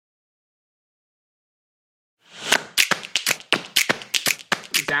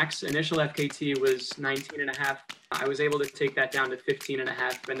Zach's initial FKT was 19 and a half. I was able to take that down to 15 and a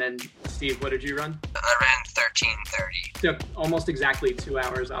half. And then, Steve, what did you run? I ran 13:30. Took almost exactly 2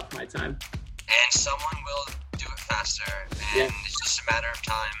 hours off my time. And someone will do it faster, and It's just a matter of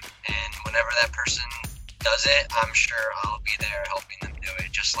time. And whenever that person does it, I'm sure I'll be there helping them do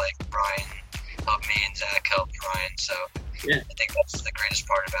it, just like Brian helped me and Zach helped Ryan. So I think that's the greatest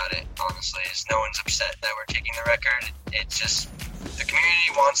part about it, honestly, is no one's upset that we're taking the record. It's just the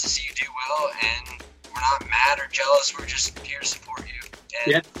community wants to see you do well, and we're not mad or jealous. We're just here to support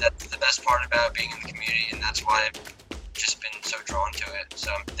you. And that's the best part about being in the community, and that's why I've just been so drawn to it.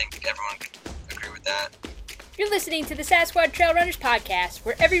 So I think everyone could agree with that. You're listening to the Sasquatch Trail Runners podcast,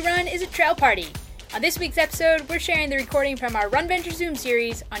 where every run is a trail party. On this week's episode, we're sharing the recording from our Run Venture Zoom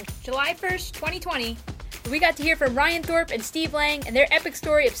series on July 1st, 2020. We got to hear from Ryan Thorpe and Steve Lang and their epic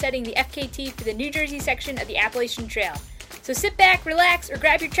story of setting the FKT for the New Jersey section of the Appalachian Trail. So sit back, relax, or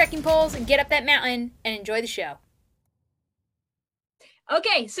grab your trekking poles and get up that mountain and enjoy the show.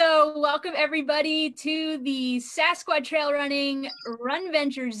 Okay, so welcome everybody to the Sasquatch Trail Running Run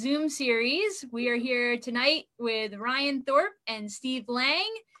Venture Zoom series. We are here tonight with Ryan Thorpe and Steve Lang.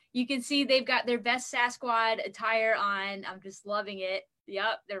 You can see they've got their best Sasquatch attire on. I'm just loving it.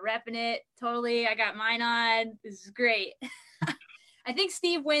 Yep, they're repping it. Totally, I got mine on. This is great. I think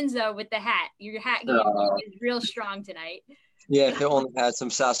Steve wins, though, with the hat. Your hat game is real strong tonight. Yeah, if it only had some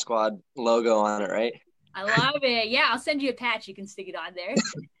Sasquatch logo on it, right? I love it. Yeah, I'll send you a patch. You can stick it on there.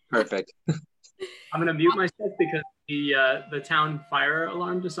 Perfect. I'm going to mute myself because the town fire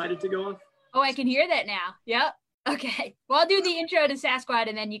alarm decided to go off. Oh, I can hear that now. Yep. Okay. Well, I'll do the intro to Sasquatch,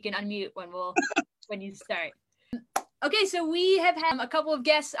 and then you can unmute when you start. Okay, so we have had a couple of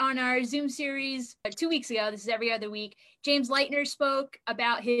guests on our Zoom series 2 weeks ago. This is every other week. James Leitner spoke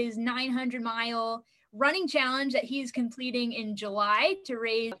about his 900-mile running challenge that he's completing in July to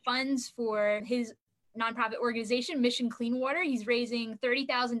raise funds for his nonprofit organization, Mission Clean Water. He's raising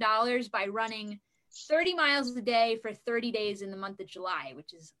 $30,000 by running 30 miles a day for 30 days in the month of July,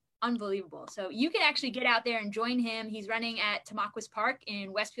 which is unbelievable. So you can actually get out there and join him. He's running at Tamaqua Park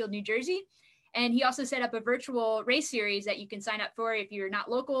in Westfield, New Jersey. And he also set up a virtual race series that you can sign up for if you're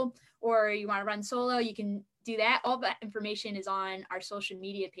not local or you want to run solo. You can do that. All that information is on our social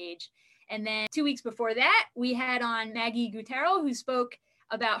media page. And then 2 weeks before that, we had on Maggie Gutero, who spoke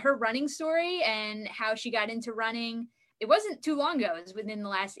about her running story and how she got into running. It wasn't too long ago. It was within the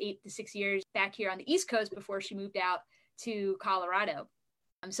last 8 to 6 years back here on the East Coast before she moved out to Colorado.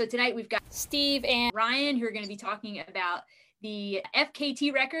 So tonight we've got Steve and Ryan, who are going to be talking about the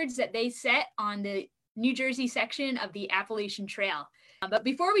FKT records that they set on the New Jersey section of the Appalachian Trail. But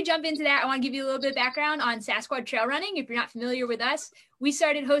before we jump into that, I want to give you a little bit of background on Sasquatch Trail Running. If you're not familiar with us, we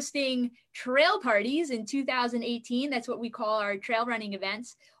started hosting trail parties in 2018. That's what we call our trail running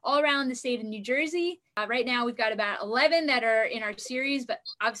events all around the state of New Jersey. Right now, we've got about 11 that are in our series, but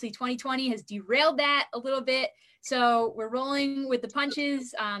obviously 2020 has derailed that a little bit. So we're rolling with the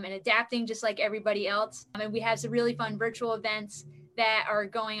punches and adapting just like everybody else. And we have some really fun virtual events that are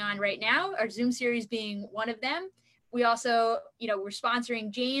going on right now, our Zoom series being one of them. We also, we're sponsoring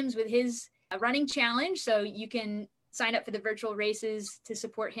James with his running challenge. So you can sign up for the virtual races to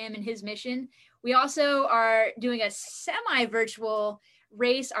support him and his mission. We also are doing a semi-virtual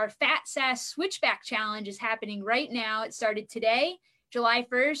race. Our Fat Sass Switchback Challenge is happening right now. It started today, July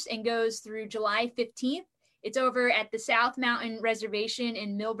 1st, and goes through July 15th. It's over at the South Mountain Reservation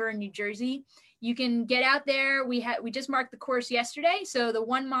in Millburn, New Jersey. You can get out there. We just marked the course yesterday. So the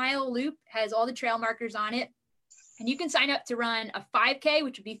 1 mile loop has all the trail markers on it. And you can sign up to run a 5K,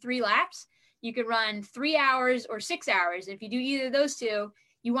 which would be 3 laps. You could run 3 hours or 6 hours. If you do either of those two,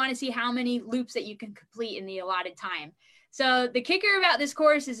 you want to see how many loops that you can complete in the allotted time. So the kicker about this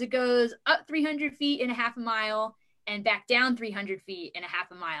course is it goes up 300 feet in a half a mile and back down 300 feet in a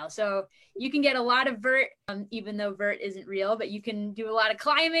half a mile. So you can get a lot of vert, even though vert isn't real, but you can do a lot of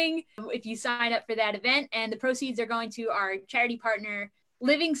climbing if you sign up for that event. And the proceeds are going to our charity partner,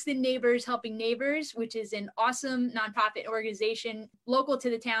 Livingston Neighbors Helping Neighbors, which is an awesome nonprofit organization local to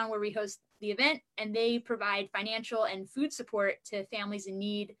the town where we host the event. And they provide financial and food support to families in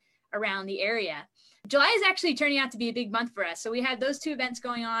need around the area. July is actually turning out to be a big month for us. So we have those 2 events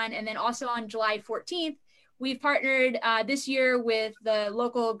going on. And then also on July 14th, we've partnered this year with the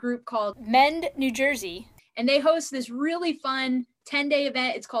local group called Mend New Jersey, and they host this really fun 10-day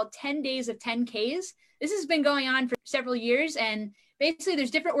event. It's called 10 Days of 10Ks. This has been going on for several years, and basically there's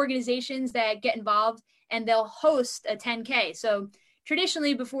different organizations that get involved, and they'll host a 10K. So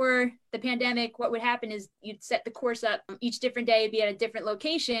traditionally before the pandemic, what would happen is you'd set the course up each different day, be at a different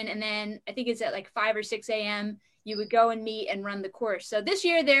location, and then I think it's at like 5 or 6 a.m., you would go and meet and run the course. So this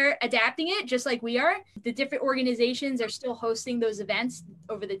year they're adapting it just like we are. The different organizations are still hosting those events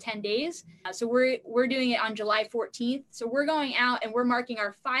over the 10 days. So we're doing it on July 14th. So we're going out and we're marking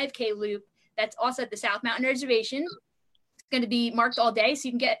our 5K loop. That's also at the South Mountain Reservation. It's going to be marked all day. So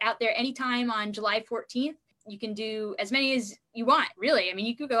you can get out there anytime on July 14th. You can do as many as you want, really. I mean,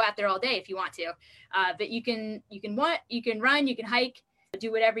 you could go out there all day if you want to, but you can run, you can hike,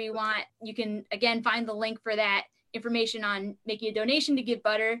 do whatever you want. You can, again, find the link for that information on making a donation to Give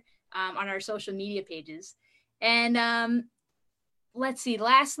Butter on our social media pages. And let's see,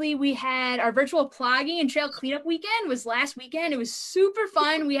 lastly, we had our virtual plogging and trail cleanup weekend was last weekend. It was super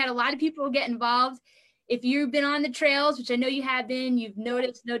fun. We had a lot of people get involved. If you've been on the trails, which I know you have been, you've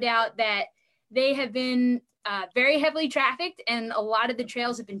noticed, no doubt, that they have been very heavily trafficked and a lot of the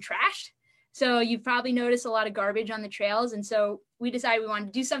trails have been trashed. So you've probably noticed a lot of garbage on the trails. And so we decided we wanted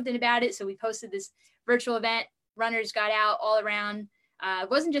to do something about it. So we posted this virtual event. Runners got out all around. It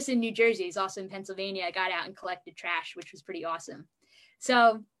wasn't just in New Jersey, it's also in Pennsylvania. I got out and collected trash, which was pretty awesome.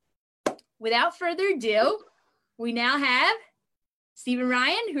 So without further ado, we now have Steve and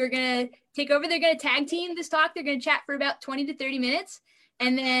Ryan, who are going to take over. They're going to tag team this talk. They're going to chat for about 20 to 30 minutes.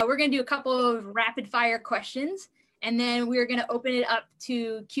 And then we're going to do a couple of rapid fire questions. And then we're going to open it up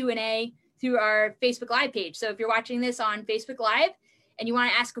to Q&A through our Facebook Live page. So if you're watching this on Facebook Live and you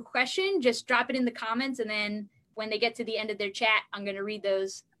want to ask a question, just drop it in the comments. And then when they get to the end of their chat, I'm going to read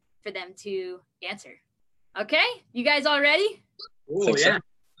those for them to answer. Okay, you guys all ready? Oh, yeah.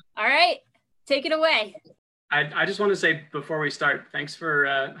 All right, take it away. I just want to say before we start, thanks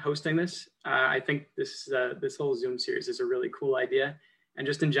for hosting this. I think this whole Zoom series is a really cool idea. And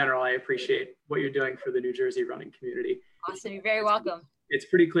just in general, I appreciate what you're doing for the New Jersey running community. Awesome, you're very welcome. It's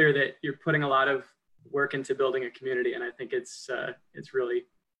pretty clear that you're putting a lot of work into building a community, and I think it's really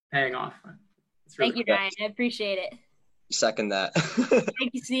paying off. Thank you, Ryan. I appreciate it. Second that.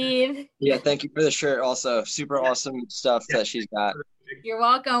 Thank you, Steve. Yeah, thank you for the shirt also. Super awesome stuff that she's got. You're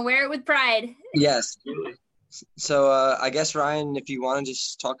welcome. Wear it with pride. Yes. So I guess, Ryan, if you want to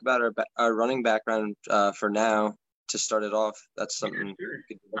just talk about our running background for now to start it off, that's something.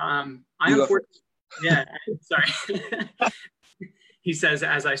 Yeah, sure. Yeah, sorry. He says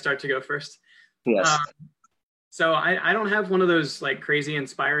as I start to go first. Yes. So I don't have one of those like crazy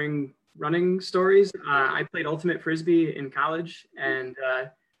inspiring running stories. I played Ultimate Frisbee in college, and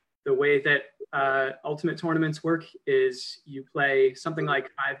the way that Ultimate tournaments work is you play something like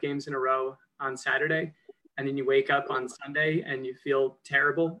 5 games in a row on Saturday, and then you wake up on Sunday and you feel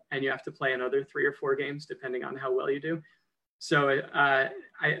terrible, and you have to play another 3 or 4 games depending on how well you do. So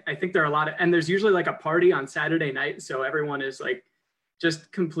I think there are a lot of, and there's usually like a party on Saturday night, so everyone is like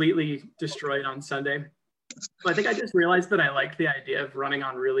just completely destroyed on Sunday. So I think I just realized that I liked the idea of running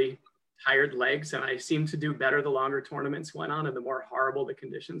on really tired legs, and I seemed to do better the longer tournaments went on and the more horrible the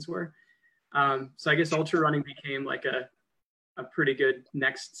conditions were. So I guess ultra running became like a pretty good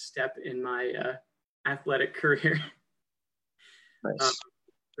next step in my athletic career. Nice.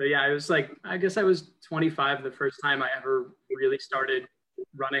 So yeah, it was like, I guess I was 25 the first time I ever really started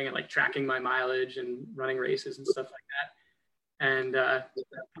running and like tracking my mileage and running races and stuff like that. And kind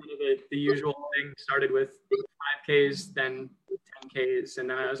of the usual thing started with 5Ks, then 10Ks. And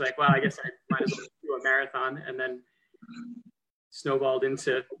then I was like, well, I guess I might as well do a marathon, and then snowballed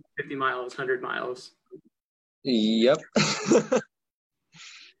into 50 miles, 100 miles. Yep.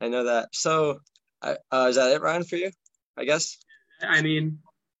 I know that. So is that it, Ryan, for you, I guess? I mean,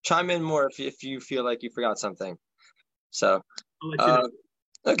 chime in more if you feel like you forgot something. So I'll let you know.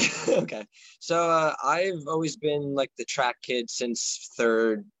 Okay. So I've always been like the track kid since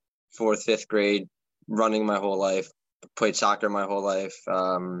 3rd, 4th, 5th grade, running my whole life, played soccer my whole life.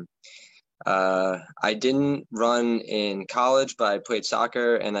 I didn't run in college, but I played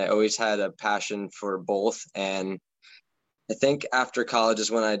soccer, and I always had a passion for both. And I think after college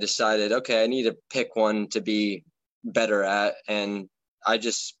is when I decided, okay, I need to pick one to be better at. And I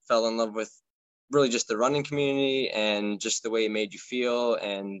just fell in love with really just the running community and just the way it made you feel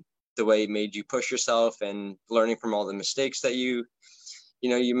and the way it made you push yourself and learning from all the mistakes that you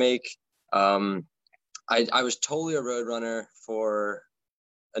make. I was totally a road runner for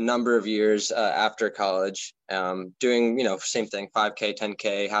a number of years after college, doing, same thing, 5K,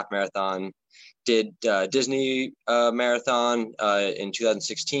 10K, half marathon, did Disney marathon in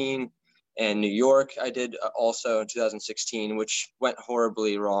 2016. And New York, I did also in 2016, which went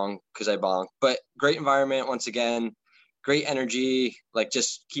horribly wrong because I bonked. But great environment, once again, great energy, like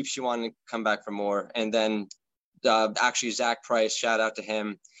just keeps you wanting to come back for more. And then actually Zach Price, shout out to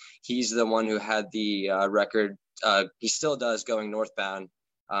him. He's the one who had the record. He still does, going northbound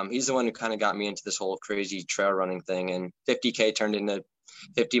He's the one who kind of got me into this whole crazy trail running thing, and 50K turned into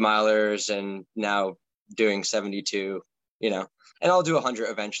 50 milers, and now doing 72, and I'll do 100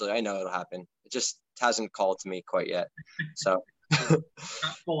 eventually. I know it'll happen. It just hasn't called to me quite yet. So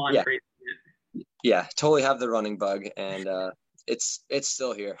full on yeah. crazy. Yeah, totally have the running bug, and it's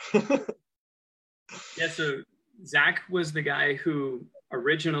still here. Yeah, so Zach was the guy who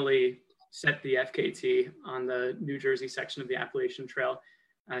originally set the FKT on the New Jersey section of the Appalachian Trail.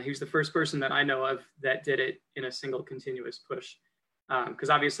 He was the first person that I know of that did it in a single continuous push. Because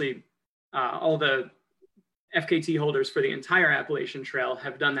obviously all the FKT holders for the entire Appalachian Trail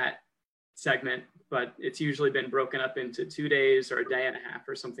have done that segment, but it's usually been broken up into 2 days or a day and a half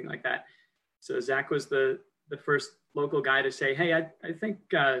or something like that. So Zach was the first local guy to say, hey, I think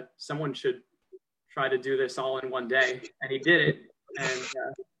someone should try to do this all in one day. And he did it. And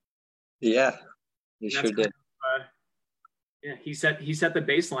yeah, he sure did. Yeah, he set the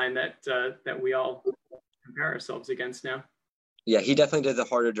baseline that we all compare ourselves against now. Yeah, he definitely did the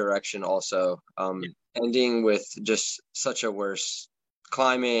harder direction also, ending with just such a worse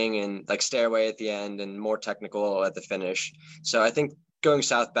climbing and like stairway at the end and more technical at the finish. So I think going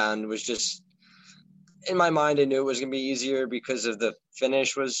southbound was just, in my mind, I knew it was going to be easier because of the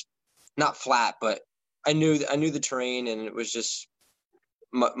finish was not flat, but I knew the terrain, and it was just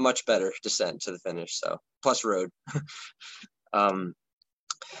much better descent to the finish. So plus road.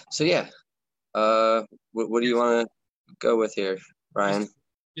 So yeah, what do you want to go with here, Ryan?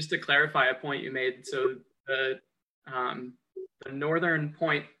 Just to clarify a point you made. So the northern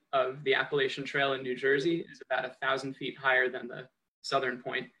point of the Appalachian Trail in New Jersey is about 1,000 feet higher than the southern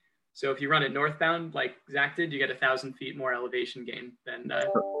point. So if you run it northbound, like Zach did, you get 1,000 feet more elevation gain than if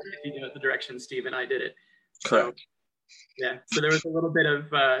you do it the direction Steve and I did it. Correct. So, yeah. So there was a little bit of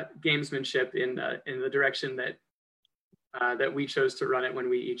gamesmanship in the direction that we chose to run it when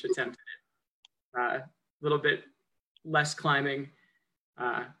we each attempted it. A little bit less climbing.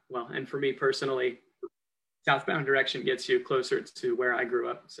 And for me personally, southbound direction gets you closer to where I grew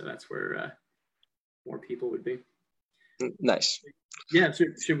up. So that's where more people would be. Nice. Yeah.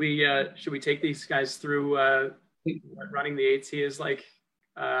 Should we take these guys through what running the AT is like,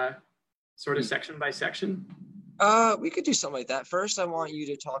 sort of section by section? We could do something like that. First, I want you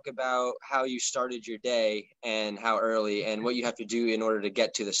to talk about how you started your day and how early and what you have to do in order to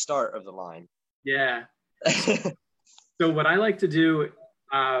get to the start of the line. Yeah. So what I like to do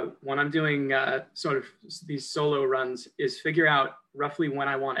when I'm doing sort of these solo runs is figure out roughly when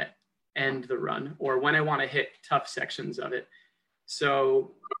I want to end the run or when I want to hit tough sections of it.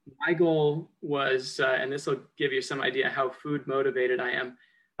 So my goal was, and this will give you some idea how food motivated I am.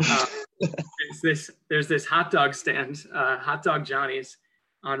 There's this hot dog stand, Hot Dog Johnny's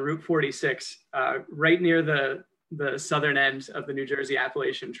on Route 46, right near the southern end of the New Jersey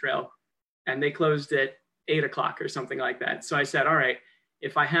Appalachian Trail. And they closed at 8 o'clock or something like that. So I said, all right,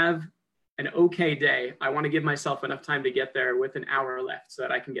 if I have an okay day, I want to give myself enough time to get there with an hour left so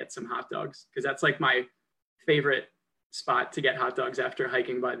that I can get some hot dogs. Because that's like my favorite spot to get hot dogs after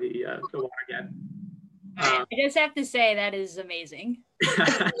hiking by the water gap. I just have to say that is amazing.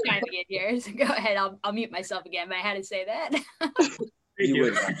 Trying to get here. So go ahead. I'll mute myself again, but I had to say that. Thank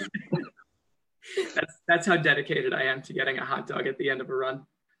you. That's how dedicated I am to getting a hot dog at the end of a run.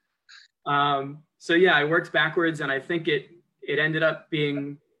 So yeah, I worked backwards, and I think it ended up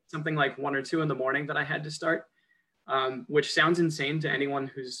being something like 1 or 2 in the morning that I had to start, which sounds insane to anyone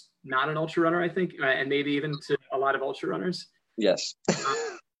who's not an ultra runner, I think, and maybe even to a lot of ultra runners. Yes.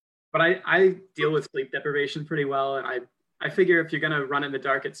 But I deal with sleep deprivation pretty well, and I figure if you're going to run in the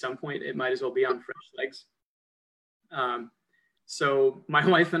dark at some point, it might as well be on fresh legs. So my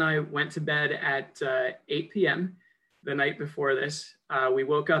wife and I went to bed at 8 p.m. the night before this. We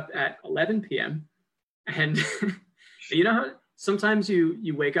woke up at 11 p.m. And you know how sometimes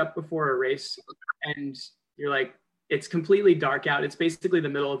you wake up before a race and you're like, it's completely dark out. It's basically the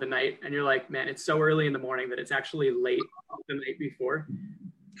middle of the night. And you're like, man, it's so early in the morning that it's actually late the night before.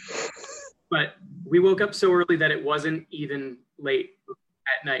 But we woke up so early that it wasn't even late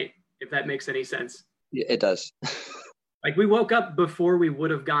at night, if that makes any sense. Yeah, it does. Like we woke up before we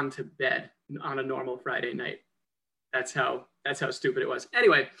would have gone to bed on a normal Friday night. That's how stupid it was.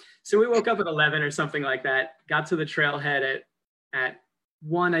 Anyway, so we woke up at 11 or something like that, got to the trailhead at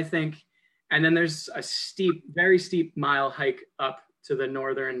 1, I think. And then there's a very steep mile hike up to the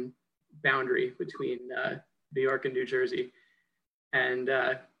northern boundary between New York and New Jersey. And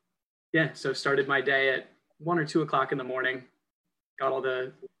so started my day at 1 or 2 o'clock in the morning, got all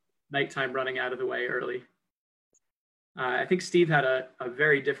the nighttime running out of the way early. I think Steve had a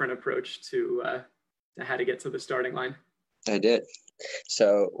very different approach to how to get to the starting line. I did.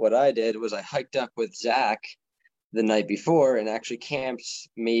 So what I did was I hiked up with Zach the night before and actually camped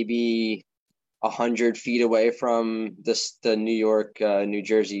maybe 100 feet away from the New York, New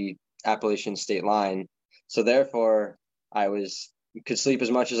Jersey Appalachian state line. So therefore, could sleep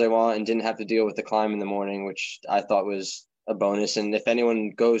as much as I want and didn't have to deal with the climb in the morning, which I thought was a bonus. And if anyone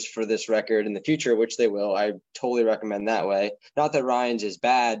goes for this record in the future, which they will, I totally recommend that way. Not that Ryan's is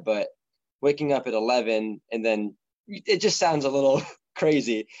bad, but waking up at 11 and then it just sounds a little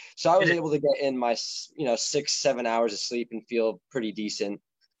crazy. So I was able to get in my 6-7 hours of sleep and feel pretty decent.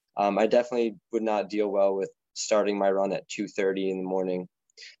 I definitely would not deal well with starting my run at 2:30 in the morning.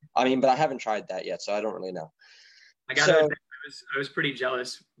 I mean, but I haven't tried that yet, so I don't really know. I gotta admit, I was pretty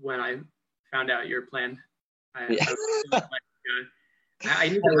jealous when I found out your plan. I need to hire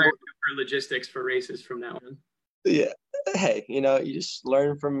you for logistics for races from now on. Yeah. Hey, you just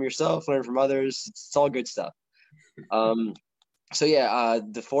learn from yourself, learn from others. It's all good stuff. So yeah,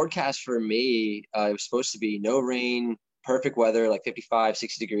 the forecast for me, it was supposed to be no rain, perfect weather, like 55,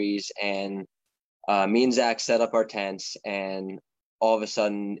 60 degrees. And me and Zach set up our tents and all of a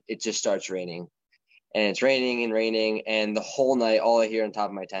sudden it just starts raining. And it's raining and raining. And the whole night, all I hear on top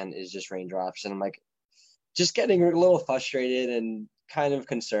of my tent is just raindrops. And I'm like, just getting a little frustrated and kind of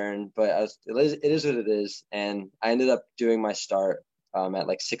concerned, but it is what it is. And I ended up doing my start at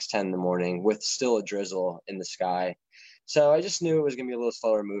like 6:10 in the morning with still a drizzle in the sky. So I just knew it was going to be a little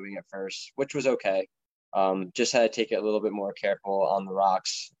slower moving at first, which was okay. Just had to take it a little bit more careful on the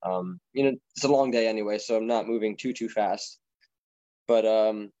rocks. It's a long day anyway, so I'm not moving too fast. But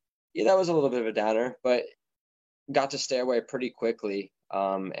yeah, that was a little bit of a downer, but got to Stairway pretty quickly.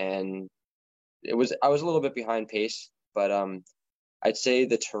 And I was a little bit behind pace, but I'd say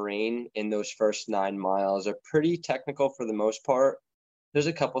the terrain in those first 9 miles are pretty technical for the most part. There's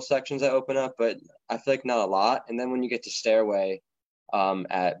a couple sections that open up, but I feel like not a lot. And then when you get to Stairway,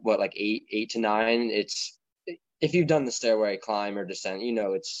 at like 8 to 9, if you've done the Stairway climb or descent,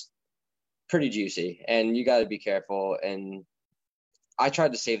 it's pretty juicy and you got to be careful. And I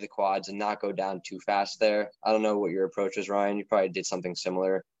tried to save the quads and not go down too fast there. I don't know what your approach was, Ryan. You probably did something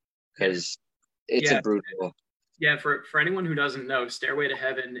similar because it's a brutal. Yeah, for anyone who doesn't know, Stairway to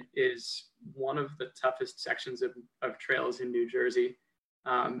Heaven is one of the toughest sections of trails in New Jersey.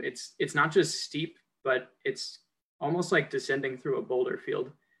 It's not just steep, but it's almost like descending through a boulder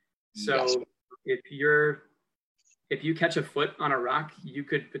field. So yes. If you catch a foot on a rock, you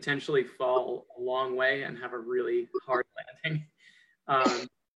could potentially fall a long way and have a really hard landing.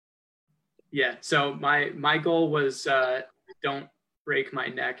 Yeah, so my goal was don't break my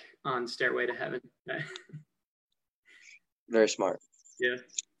neck on Stairway to Heaven. Very smart. Yeah,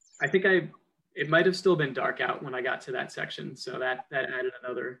 I think it might have still been dark out when I got to that section, so that added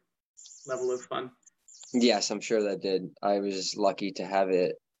another level of fun. Yes, I'm sure that did. I was lucky to have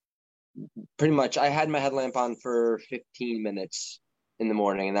it. Pretty much, I had my headlamp on for 15 minutes in the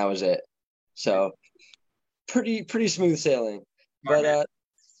morning, and that was it. So pretty smooth sailing. But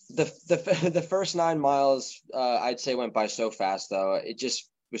the first 9 miles, I'd say went by so fast, though. It just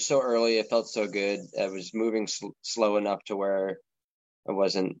was so early. It felt so good. I was moving slow enough to where I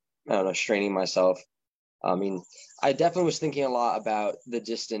wasn't, I don't know, straining myself. I mean, I definitely was thinking a lot about the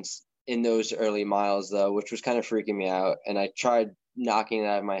distance in those early miles, though, which was kind of freaking me out. And I tried knocking it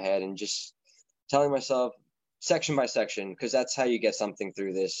out of my head and just telling myself section by section, because that's how you get something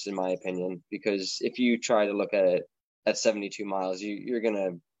through this, in my opinion. Because if you try to look at it at 72 miles, you're going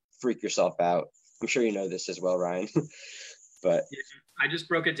to freak yourself out. I'm sure you know this as well, Ryan. But I just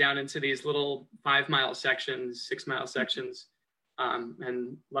broke it down into these little 5-mile sections, 6-mile sections.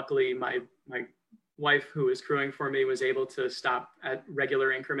 And luckily my wife, who was crewing for me, was able to stop at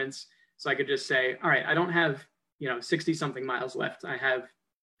regular increments. So I could just say, all right, I don't have, 60 something miles left. I have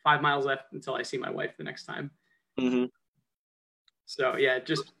 5 miles left until I see my wife the next time. Mm-hmm. So yeah,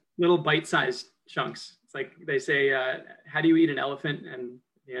 just little bite-sized chunks. It's like they say, how do you eat an elephant? And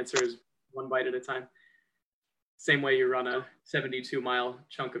the answer is one bite at a time. Same way you run a 72-mile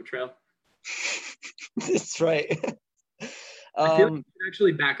chunk of trail. That's right. I feel like we should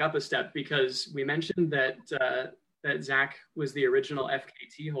actually back up a step, because we mentioned that Zach was the original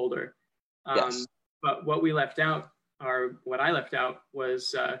FKT holder. Yes. But what I left out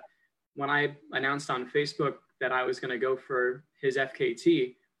was when I announced on Facebook that I was going to go for his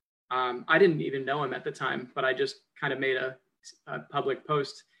FKT. I didn't even know him at the time, but I just kind of made a public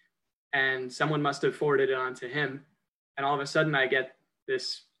post, and someone must have forwarded it on to him. And all of a sudden I get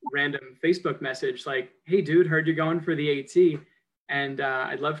this random Facebook message like, hey dude, heard you're going for the AT, and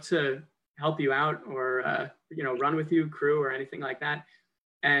I'd love to help you out, or run with you, crew, or anything like that.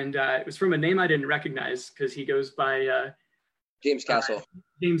 And it was from a name I didn't recognize, because he goes by James Castle.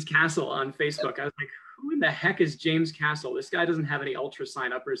 James Castle on Facebook. I was like, who in the heck is James Castle? This guy doesn't have any ultra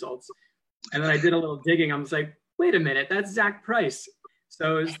sign up results. And then I did a little digging. I was like, wait a minute, that's Zach Price.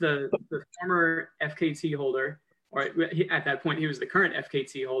 So it was the former FKT holder, or at that point, he was the current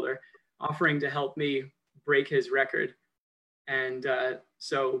FKT holder, offering to help me break his record. And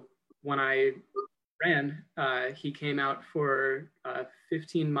so when I ran, he came out for a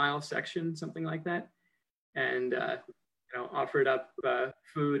 15-mile section, something like that, and offered up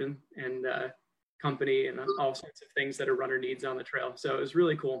food and company and all sorts of things that a runner needs on the trail. So it was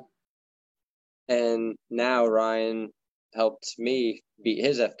really cool. And now Ryan helped me beat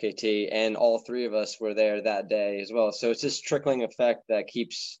his FKT, and all three of us were there that day as well. So it's this trickling effect that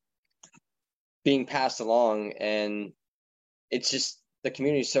keeps being passed along, and it's just, the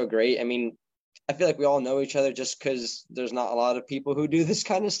community is so great. I mean, I feel like we all know each other just because there's not a lot of people who do this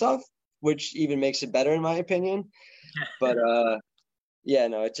kind of stuff, which even makes it better in my opinion. But yeah,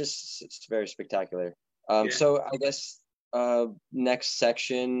 no, it's very spectacular. So I guess next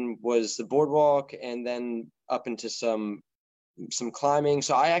section was the boardwalk, and then up into some climbing.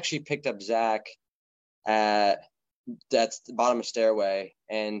 So I actually picked up Zach at that's the bottom of Stairway,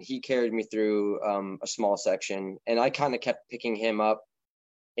 and he carried me through a small section, and I kind of kept picking him up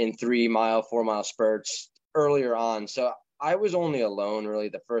in 3 mile, 4 mile spurts earlier on. So I was only alone really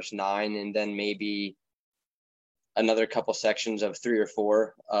the first 9, and then maybe another couple sections of 3 or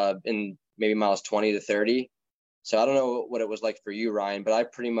 4 in maybe miles 20 to 30. So I don't know what it was like for you, Ryan, but I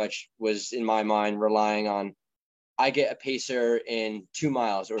pretty much was in my mind relying on, I get a pacer in 2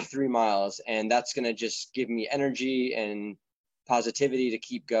 miles or 3 miles, and that's going to just give me energy and positivity to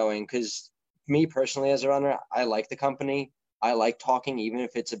keep going. Because me personally as a runner, I like the company. I like talking, even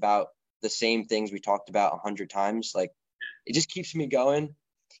if it's about the same things we talked about 100 times. Like, it just keeps me going.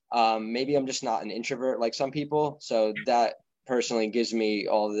 Maybe I'm just not an introvert like some people. So that personally gives me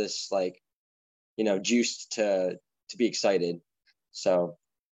all this, like, juice to be excited. So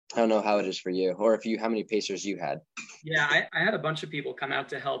I don't know how it is for you, or how many pacers you had. Yeah, I had a bunch of people come out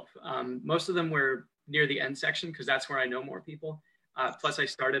to help. Most of them were near the end section because that's where I know more people. Plus, I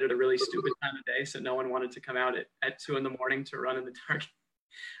started at a really stupid time of day, so no one wanted to come out at 2 a.m. to run in the dark.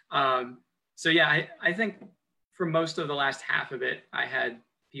 So yeah, I think for most of the last half of it, I had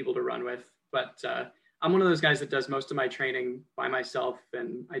people to run with. But I'm one of those guys that does most of my training by myself,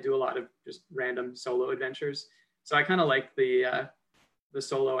 and I do a lot of just random solo adventures. So I kind of like the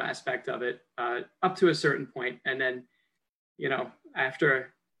solo aspect of it up to a certain point. And then,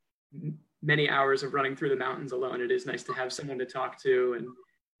 after many hours of running through the mountains alone, it is nice to have someone to talk to and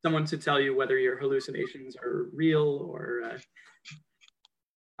someone to tell you whether your hallucinations are real or,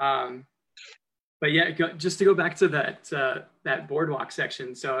 but yeah, just to go back to that boardwalk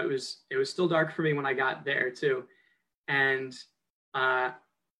section. So it was still dark for me when I got there too. And the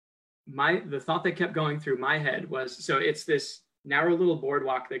thought that kept going through my head was, so it's this narrow little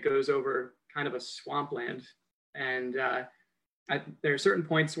boardwalk that goes over kind of a swampland. And there are certain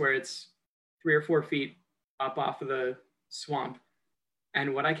points where it's 3 or 4 feet up off of the swamp.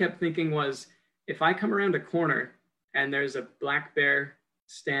 And what I kept thinking was, if I come around a corner and there's a black bear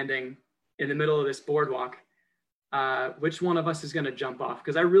standing in the middle of this boardwalk, which one of us is going to jump off?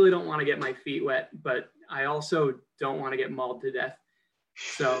 Because I really don't want to get my feet wet, but I also don't want to get mauled to death.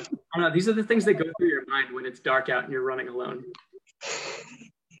 So I don't know, these are the things that go through your mind when it's dark out and you're running alone.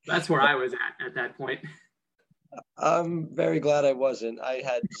 That's where I was at that point. I'm very glad I wasn't. I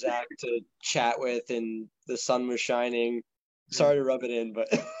had Zach to chat with, and the sun was shining. Sorry to rub it in, but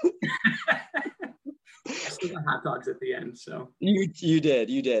I still got hot dogs at the end. So you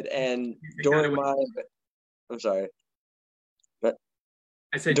did. And during I'm sorry. But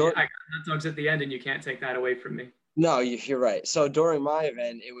I said I got hot dogs at the end, and you can't take that away from me. No, you're right. So during my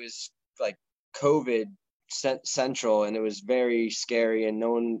event, it was like COVID central, and it was very scary, and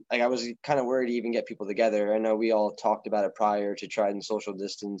no one, like, I was kind of worried to even get people together. I know we all talked about it prior to try and social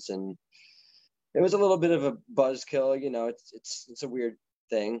distance, and it was a little bit of a buzzkill. It's a weird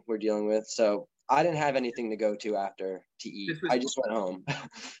thing we're dealing with. So I didn't have anything to go to after to eat. I just went home.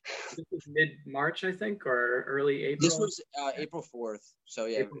 This was mid-March, I think, or early April. This was April 4th. So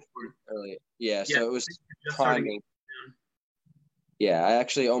yeah, April 4th. Early. Yeah, so it was priming. Yeah, I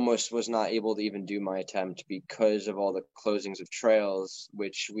actually almost was not able to even do my attempt because of all the closings of trails,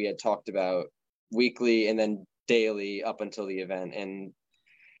 which we had talked about weekly and then daily up until the event. And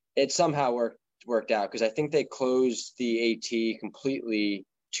it somehow worked out, because I think they closed the AT completely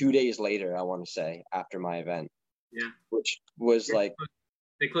 2 days later, I want to say, after my event. Yeah. Which was they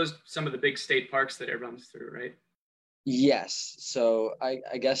closed some of the big state parks that it runs through, right? Yes. So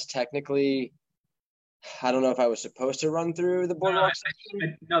I guess technically I don't know if I was supposed to run through the boardwalk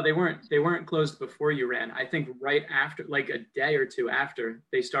section. No, they weren't. They weren't closed before you ran. I think right after, like a day or two after,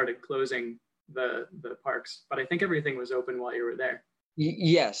 they started closing the parks. But I think everything was open while you were there.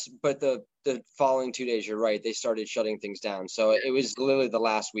 Yes, but the following 2 days, you're right, they started shutting things down. So it was literally the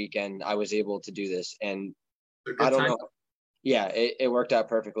last weekend I was able to do this, and I don't know. Yeah, it worked out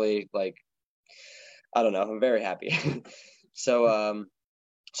perfectly. Like, I don't know. I'm very happy. So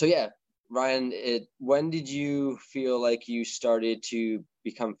yeah, Ryan, when did you feel like you started to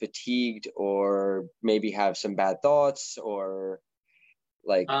become fatigued or maybe have some bad thoughts or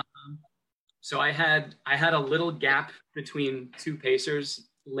like? So I had a little gap between two pacers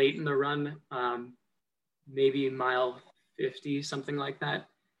late in the run, maybe mile 50, something like that.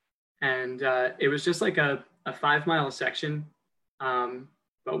 And it was just like a 5 mile section.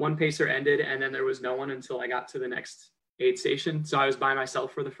 But one pacer ended, and then there was no one until I got to the next aid station. So I was by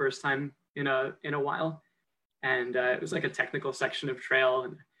myself for the first time in a while. And it was like a technical section of trail.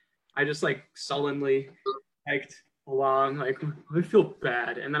 And I just like sullenly hiked along, like, I feel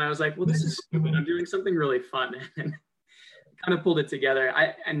bad. And then I was like, well, this is stupid. I'm doing something really fun. And kind of pulled it together.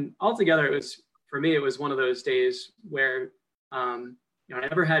 And altogether, it was, for me, it was one of those days where, I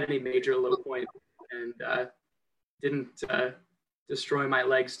never had any major low point and didn't destroy my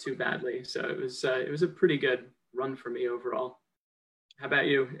legs too badly. So it was a pretty good run for me overall. How about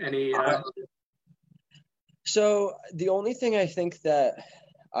you? Any? So the only thing I think that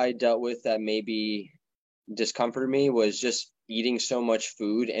I dealt with that maybe discomforted me was just eating so much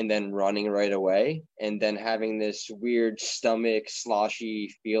food and then running right away and then having this weird stomach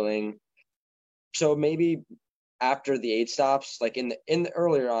sloshy feeling. So maybe after the 8 stops, like in the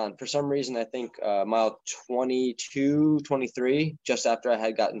earlier on, for some reason, I think mile 22, 23, just after I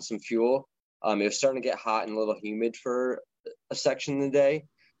had gotten some fuel, it was starting to get hot and a little humid for a section of the day.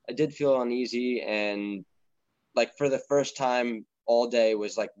 I did feel uneasy, and like for the first time all day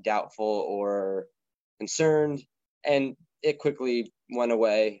was like doubtful or concerned, and it quickly went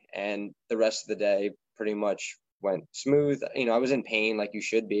away, and the rest of the day pretty much went smooth. I was in pain like you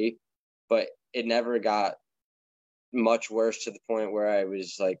should be, but it never got much worse to the point where I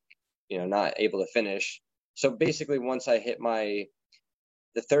was like, not able to finish. So basically, once I hit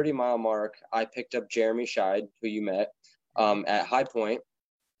the 30-mile mark, I picked up Jeremy Scheid, who you met, at High Point,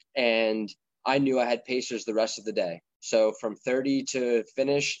 and I knew I had pacers the rest of the day. So from 30 to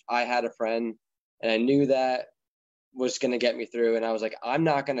finish, I had a friend, and I knew that was going to get me through. And I was like, I'm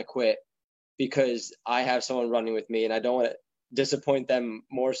not going to quit because I have someone running with me, and I don't want to disappoint them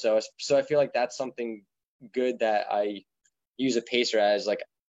more so. So I feel like that's something good that I use a pacer as, like,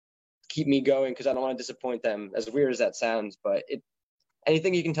 keep me going because I don't want to disappoint them, as weird as that sounds, but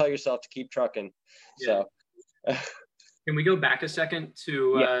anything you can tell yourself to keep trucking. Yeah. So can we go back a second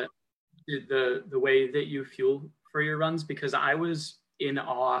to the way that you fuel for your runs? Because I was in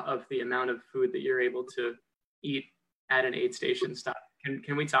awe of the amount of food that you're able to eat at an aid station stop.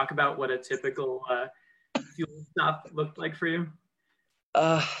 Can we talk about what a typical fuel stop looked like for you?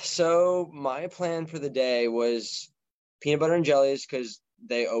 So my plan for the day was peanut butter and jellies because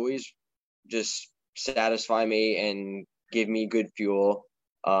they always just satisfy me and give me good fuel.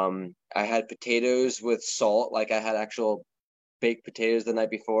 I had potatoes with salt, like I had actual baked potatoes the night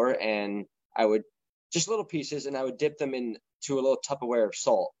before, and I would just little pieces, and I would dip them into a little Tupperware of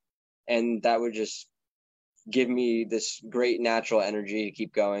salt, and that would just give me this great natural energy to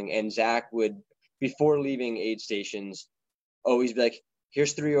keep going. And Zach would, before leaving aid stations, always be like,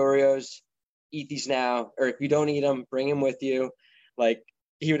 here's 3 Oreos, eat these now, or if you don't eat them, bring them with you. Like,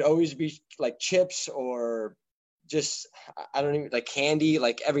 he would always be like chips or just, I don't even, like candy,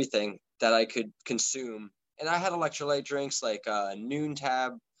 like everything that I could consume. And I had electrolyte drinks like Noon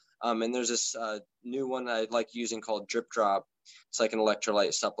Tab, and there's this new one I like using called Drip Drop. It's like an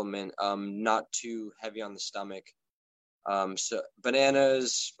electrolyte supplement, not too heavy on the stomach. So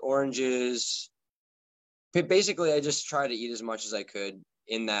bananas, oranges. Basically, I just try to eat as much as I could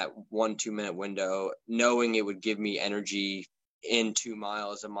in that 1-2 minute window, knowing it would give me energy in 2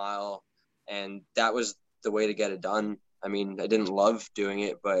 miles, a mile. And that was the way to get it done. I mean, I didn't love doing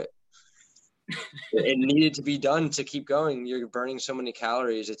it, but it needed to be done to keep going. You're burning so many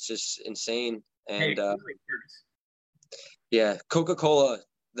calories. It's just insane. And yeah, Coca-Cola,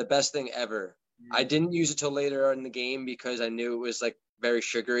 the best thing ever. I didn't use it till later in the game because I knew it was like very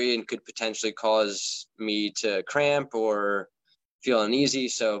sugary and could potentially cause me to cramp or feel uneasy.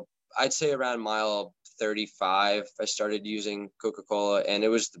 So I'd say around mile 35, I started using Coca-Cola, and it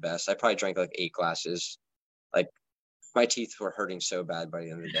was the best. I probably drank like 8 glasses. Like, my teeth were hurting so bad by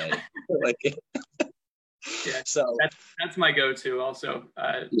the end of the day. Like, yeah, so that's my go-to also.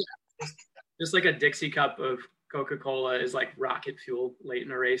 Just like a Dixie cup of Coca-Cola is like rocket fuel late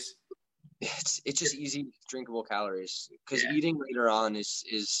in a race. It's just easy drinkable calories, because eating later on is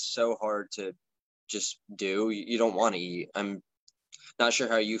so hard to just do. You don't want to eat. I'm not sure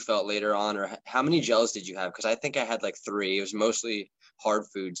how you felt later on, or how many gels did you have? Because I think I had like 3. It was mostly hard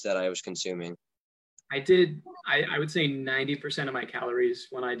foods that I was consuming. I would say 90% of my calories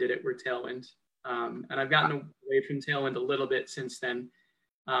when I did it were Tailwind. And I've gotten away from Tailwind a little bit since then.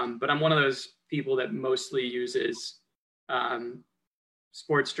 But I'm one of those people that mostly uses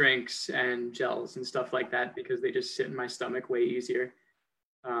sports drinks and gels and stuff like that, because they just sit in my stomach way easier.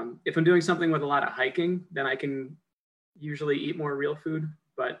 If I'm doing something with a lot of hiking, then I can usually eat more real food.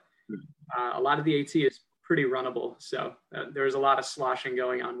 But a lot of the AT is pretty runnable. So there's a lot of sloshing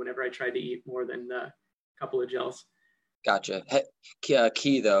going on whenever I tried to eat more than a couple of gels. Gotcha.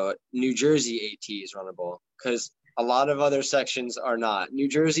 Key though, New Jersey AT is runnable, because a lot of other sections are not. New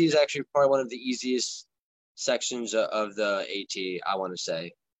Jersey is actually probably one of the easiest sections of the AT, I want to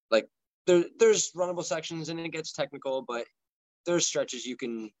say. Like there's runnable sections and it gets technical, but there's stretches you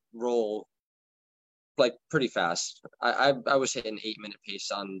can roll like pretty fast. I was hitting 8-minute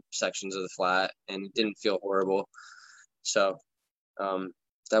pace on sections of the flat and it didn't feel horrible. So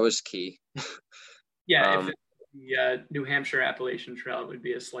that was key. Yeah, if the New Hampshire Appalachian Trail would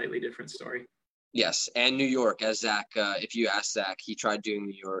be a slightly different story. Yes, and New York, as Zach, if you ask Zach, he tried doing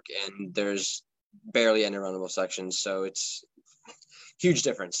New York, and there's barely any runnable sections, so it's huge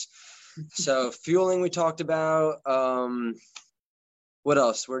difference. So fueling we talked about. What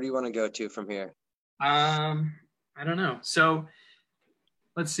else? Where do you want to go to from here? I don't know. So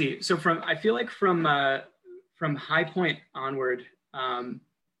let's see. So I feel like from High Point onward,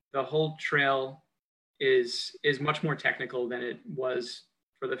 the whole trail is much more technical than it was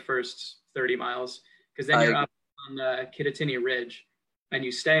for the first 30 miles, because then you're up on the Kittatinny Ridge and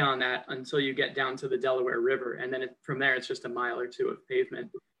you stay on that until you get down to the Delaware River, and then from there it's just a mile or two of pavement.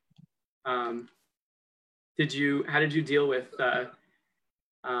 How did you deal with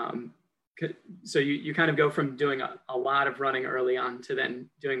so you kind of go from doing a lot of running early on to then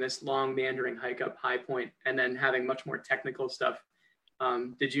doing this long meandering hike up High Point and then having much more technical stuff.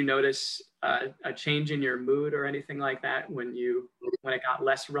 Did you notice a change in your mood or anything like that when it got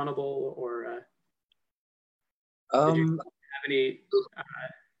less runnable, or did you have any?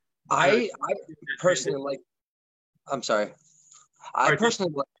 I personally like. I'm sorry. I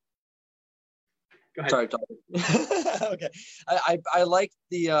personally like. Go ahead. Sorry, okay. I like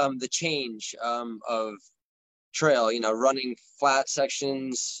the change of trail. Running flat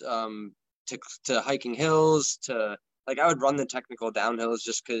sections to hiking hills to. Like, I would run the technical downhills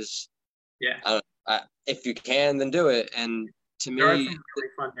just because, if you can, then do it. And to me, there are some really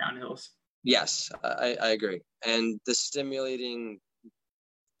fun downhills. Yes, I agree. And the stimulating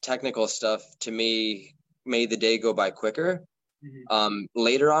technical stuff, to me, made the day go by quicker. Mm-hmm.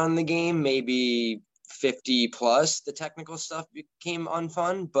 Later on in the game, maybe 50 plus, the technical stuff became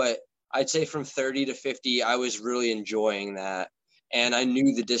unfun. But I'd say from 30 to 50, I was really enjoying that. And I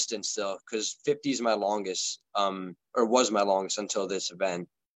knew the distance still, because 50 is my longest, or was my longest until this event.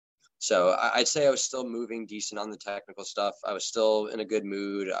 So I'd say I was still moving decent on the technical stuff. I was still in a good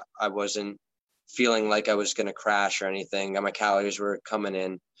mood. I wasn't feeling like I was going to crash or anything. My calories were coming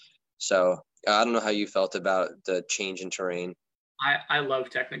in. So I don't know how you felt about the change in terrain. I love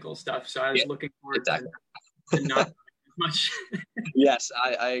technical stuff. So I was looking forward to not as much. Yes,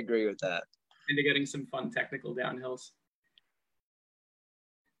 I agree with that. Into getting some fun technical downhills.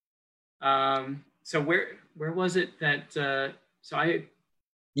 So where was it that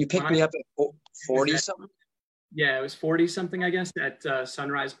you picked me up at 40 something? Yeah, it was 40 something, I guess, at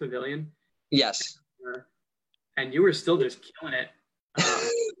Sunrise Pavilion. Yes. And you were still just killing it.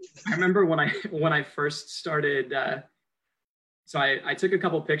 I remember when I first started, so I took a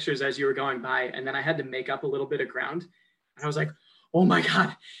couple pictures as you were going by, and then I had to make up a little bit of ground. And I was like, oh my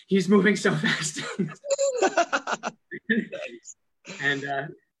God, he's moving so fast. And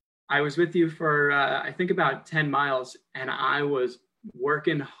I was with you for, I think, about 10 miles, and I was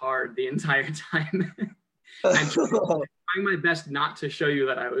working hard the entire time. And trying my best not to show you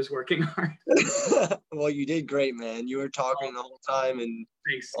that I was working hard. Well, you did great, man. You were talking the whole time and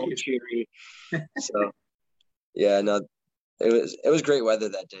all cheery. So, yeah, no, it was great weather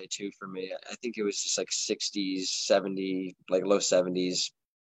that day too for me. I think it was just like 60s, 70, like low 70s.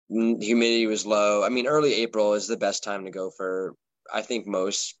 Humidity was low. I mean, early April is the best time to go for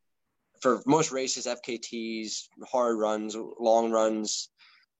most races, FKTs, hard runs, long runs.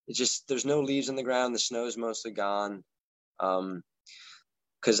 It's just there's no leaves on the ground. The snow's mostly gone.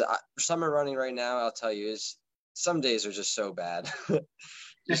 Because summer running right now, I'll tell you, is some days are just so bad.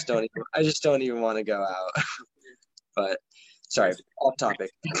 I just don't even want to go out. But sorry, off topic.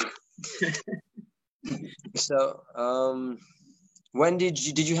 So, when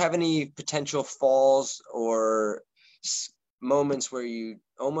did you have any potential falls or moments where you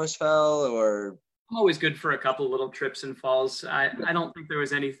almost fell, or? I'm always good for a couple little trips and falls. I don't think there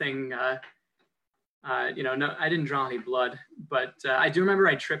was anything, no, I didn't draw any blood, but I do remember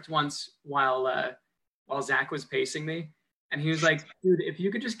I tripped once while Zach was pacing me. And he was like, dude, if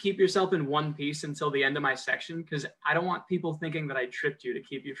you could just keep yourself in one piece until the end of my section, because I don't want people thinking that I tripped you to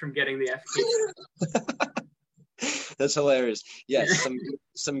keep you from getting the FP. That's hilarious. Yes,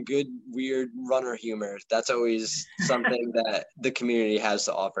 some good, weird runner humor. That's always something that the community has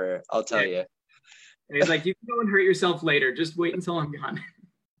to offer, I'll tell you. And he's like, you can go and hurt yourself later. Just wait until I'm gone.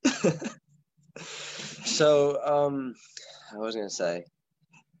 So, I was going to say,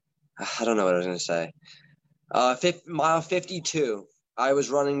 I don't know what I was going to say. Mile 52, I was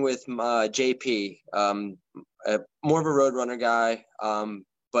running with JP, more of a road runner guy,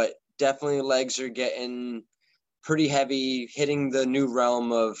 but definitely legs are getting pretty heavy, hitting the new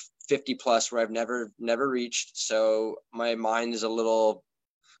realm of 50 plus where I've never reached. So my mind is a little,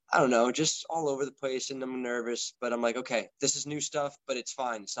 I don't know, just all over the place, and I'm nervous, but I'm like, okay, this is new stuff, but it's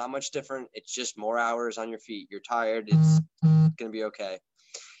fine. It's not much different. It's just more hours on your feet. You're tired. It's going to be okay.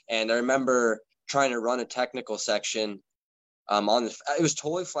 And I remember trying to run a technical section it was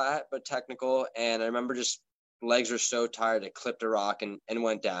totally flat but technical, and I remember just legs were so tired I clipped a rock and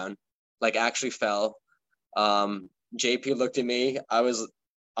went down, like actually fell. JP looked at me. I was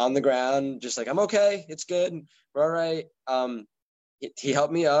on the ground just like, I'm okay, it's good, we're all right. He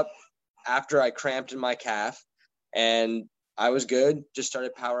helped me up after I cramped in my calf, and I was good. Just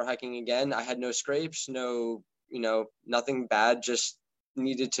started power hiking again. I had no scrapes, nothing bad, just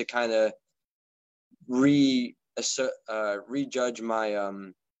needed to kind of rejudge my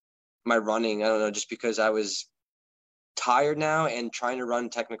my running. I don't know, just because I was tired now, and trying to run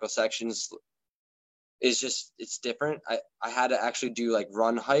technical sections is it's different. I had to actually do like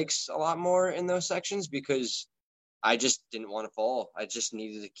run hikes a lot more in those sections because I just didn't want to fall. I just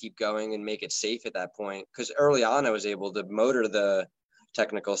needed to keep going and make it safe at that point, because early on I was able to motor the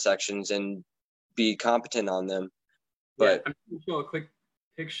technical sections and be competent on them. But I'm going to show a quick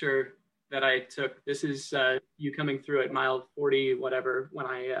picture that I took. This is you coming through at mile 40 whatever when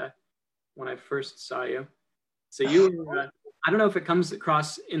I first saw you. So you were, I don't know if it comes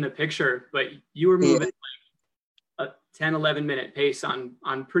across in the picture, but you were moving like a 10-11 minute pace on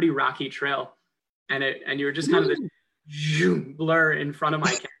pretty rocky trail, and you were just kind of this blur in front of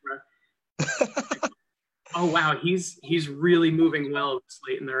my camera. Oh wow, he's really moving well this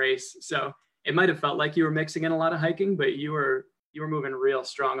late in the race. So it might have felt like you were mixing in a lot of hiking, but you were moving real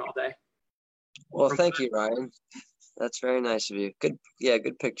strong all day. Well, thank you, Ryan. That's very nice of you. Good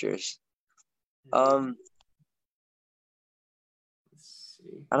pictures. Let's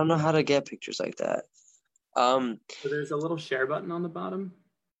see. I don't know how to get pictures like that. So there's a little share button on the bottom.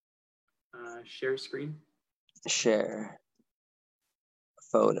 Share screen. Share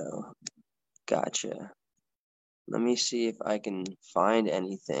photo. Gotcha. Let me see if I can find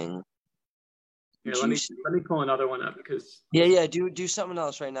anything. Here, let me pull another one up because do something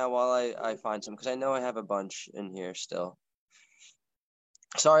else right now while I find some, because I know I have a bunch in here still.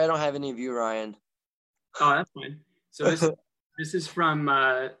 Sorry, I don't have any of you, Ryan. Oh, that's fine. So this is from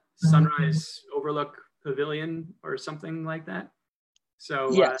Sunrise Overlook Pavilion or something like that.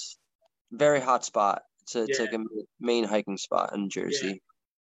 So yes, very hot spot. It's like a main hiking spot in Jersey. Yeah.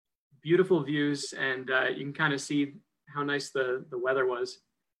 Beautiful views, and you can kind of see how nice the weather was.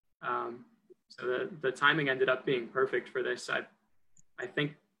 So the timing ended up being perfect for this. I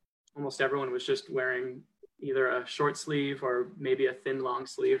think almost everyone was just wearing either a short sleeve or maybe a thin long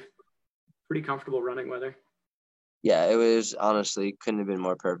sleeve. Pretty comfortable running weather. Yeah, it was, honestly, couldn't have been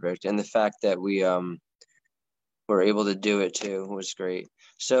more perfect. And the fact that we were able to do it too was great.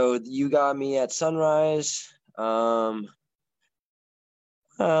 So you got me at Sunrise.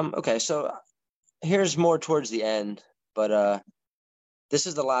 Okay, so here's more towards the end, but this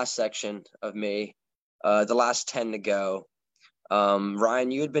is the last section of me, the last 10 to go.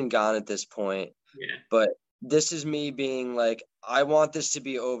 Ryan, you had been gone at this point, but this is me being like, I want this to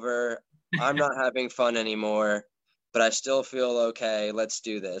be over. I'm not having fun anymore, but I still feel okay. Let's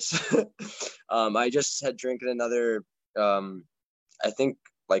do this. I just had drinking another, I think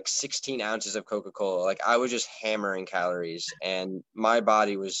like 16 ounces of Coca-Cola. Like, I was just hammering calories, and my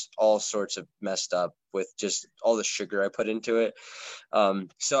body was all sorts of messed up with just all the sugar I put into it.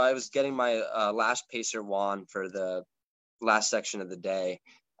 So I was getting my last pacer wand for the last section of the day.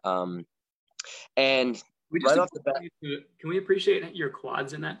 And right off the bat. Can we appreciate your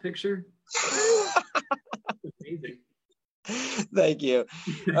quads in that picture? Amazing. Thank you.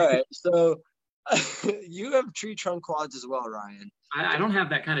 All right, so you have tree trunk quads as well, Ryan. I don't have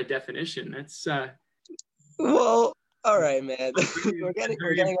that kind of definition. That's well, all right, man. we're getting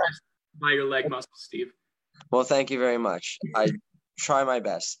impressed by your leg muscles, Steve. Well, thank you very much. I try my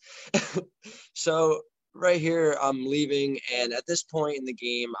best. So right here, I'm leaving, and at this point in the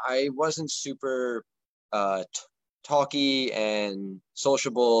game, I wasn't super talky and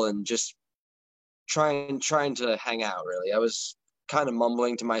sociable, and just trying to hang out. Really, I was kind of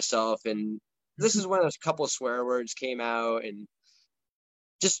mumbling to myself, and this is when a couple of swear words came out, and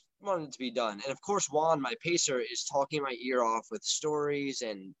just wanted it to be done. And of course, Juan, my pacer, is talking my ear off with stories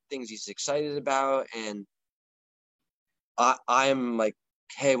and things he's excited about, and I'm like,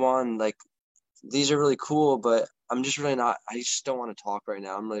 hey, Juan, like, these are really cool, but I'm just really not, I just don't want to talk right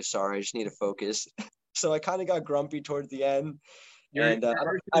now. I'm really sorry. I just need to focus. So I kind of got grumpy towards the end. And I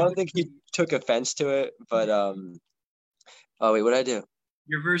don't think he took offense to it, but, oh, wait, what did I do?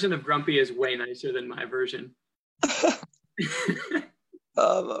 Your version of grumpy is way nicer than my version.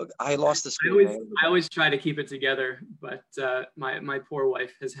 I lost the screen. I always try to keep it together, but my poor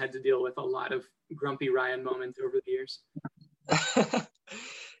wife has had to deal with a lot of grumpy Ryan moments over the years.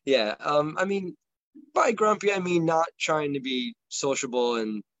 Yeah, I mean, by grumpy, I mean not trying to be sociable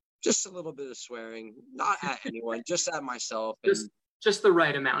and just a little bit of swearing, not at anyone, just at myself. Just the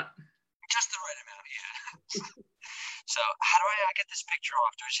right amount. Just the right amount, yeah. So how do I get this picture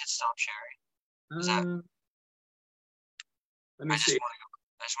off? Do I just hit stop sharing? Let me see.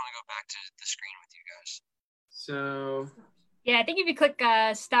 I just want to go back to the screen with you guys. So. Yeah, I think if you click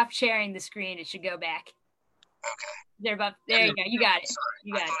stop sharing the screen, it should go back. Okay. There you go. You got it. Sorry,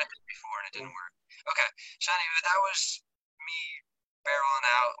 you got I thought I did before and it didn't work. Okay. So anyway, that was me barreling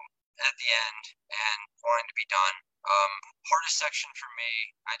out at the end and wanting to be done. Hardest section for me,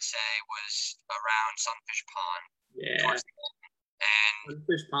 I'd say, was around Sunfish Pond. Yeah. And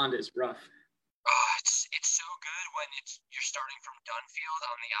Sunfish Pond is rough. It's so good when you're starting from Dunfield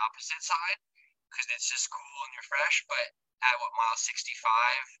on the opposite side, because it's just cool and you're fresh. But at mile 65,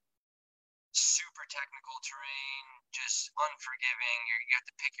 super technical terrain, just unforgiving. You have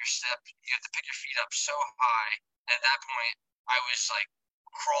to pick your feet up so high. And at that point, I was like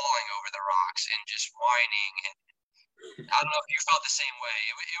crawling over the rocks and just whining. And I don't know if you felt the same way.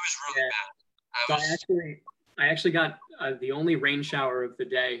 It was really bad. I actually got the only rain shower of the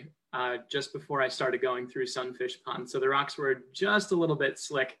day just before I started going through Sunfish Pond. So the rocks were just a little bit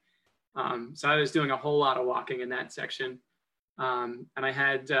slick. So I was doing a whole lot of walking in that section. And I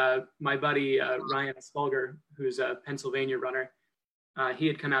had my buddy, Ryan Spulger, who's a Pennsylvania runner. He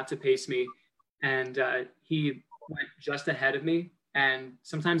had come out to pace me, and he went just ahead of me. And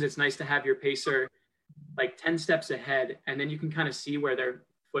sometimes it's nice to have your pacer like 10 steps ahead, and then you can kind of see where their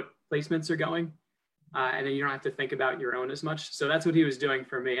foot placements are going. And then you don't have to think about your own as much. So that's what he was doing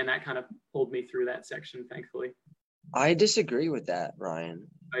for me, and that kind of pulled me through that section, thankfully. I disagree with that, Ryan.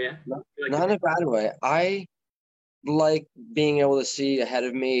 Oh, yeah? Not in a bad way. I like being able to see ahead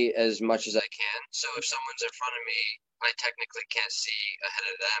of me as much as I can. So if someone's in front of me, I technically can't see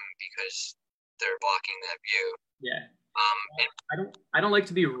ahead of them because they're blocking that view. Yeah. I don't like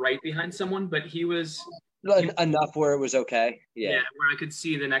to be right behind someone, but he was enough where it was okay. Yeah, where I could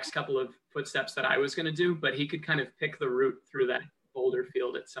see the next couple of footsteps that I was going to do, but he could kind of pick the route through that boulder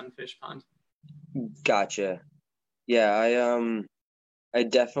field at Sunfish Pond. Gotcha. Yeah, I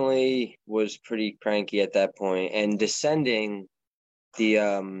definitely was pretty cranky at that point, and descending the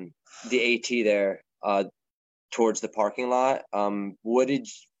AT there towards the parking lot.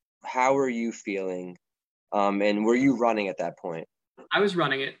 How were you feeling? And were you running at that point? I was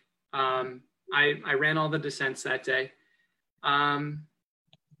running it. I ran all the descents that day.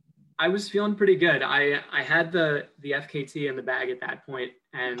 I was feeling pretty good. I had the FKT in the bag at that point,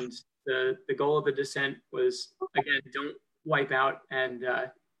 and the goal of the descent was, again, don't wipe out and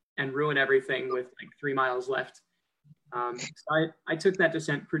ruin everything with like 3 miles left. So I took that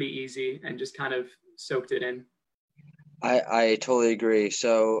descent pretty easy and just kind of soaked it in. I totally agree.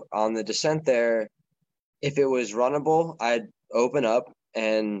 So on the descent there, if it was runnable, I'd open up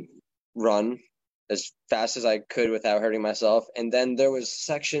and run as fast as I could without hurting myself. And then there was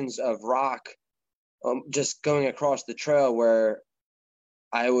sections of rock just going across the trail where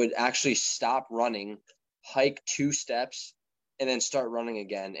I would actually stop running, hike 2 steps, and then start running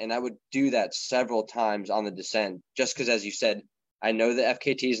again. And I would do that several times on the descent, just because, as you said, I know the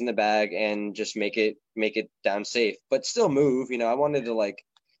FKT's in the bag and just make it down safe, but still move. I wanted to like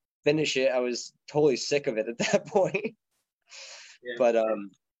finish it. I was totally sick of it at that point. Yeah. But I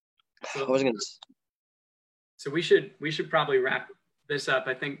was gonna. So we should probably wrap this up.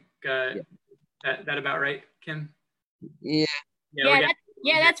 I think that about right, Kim? Yeah.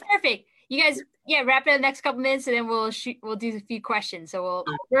 That's perfect. You guys, wrap it in the next couple minutes, and then we'll do a few questions. So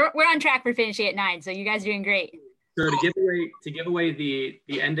we're on track for finishing at 9. So you guys are doing great. So to give away the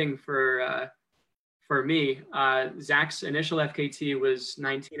ending for me, Zach's initial FKT was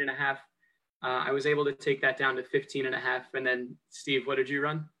 19.5. I was able to take that down to 15.5. And then Steve, what did you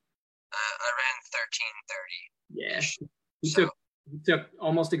run? I ran 13:30. Yeah, he took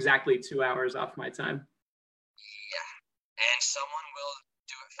almost exactly 2 hours off my time. Yeah, and someone will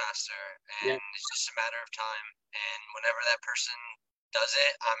do it faster, and it's just a matter of time. And whenever that person does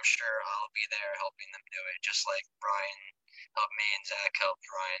it, I'm sure I'll be there helping them do it, just like Brian helped me and Zach helped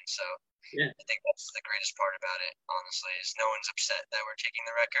Ryan. So I think that's the greatest part about it, honestly, is no one's upset that we're taking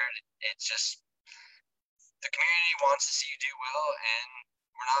the record. It's just the community wants to see you do well, and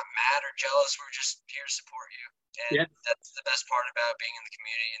we're not mad or jealous. We're just here to support you. And that's the best part about being in the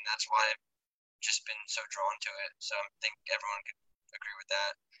community, and that's why I've just been so drawn to it. So I think everyone could agree with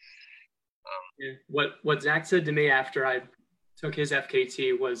that. What Zach said to me after I took his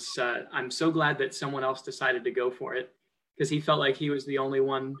FKT was, I'm so glad that someone else decided to go for it, because he felt like he was the only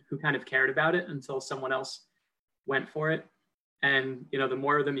one who kind of cared about it until someone else went for it. And, the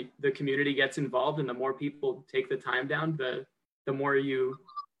more the community gets involved and the more people take the time down, the more you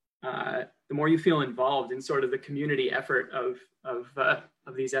feel involved in sort of the community effort of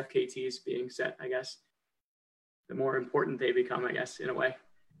these FKTs being set, I guess. The more important they become, I guess, in a way.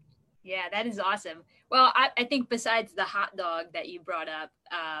 Yeah, that is awesome. Well, I think besides the hot dog that you brought up,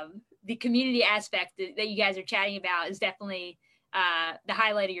 the community aspect that you guys are chatting about is definitely the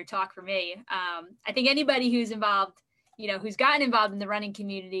highlight of your talk for me. I think anybody who's involved, who's gotten involved in the running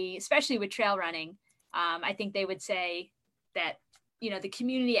community, especially with trail running, I think they would say that, the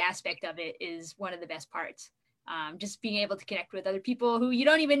community aspect of it is one of the best parts. Just being able to connect with other people who you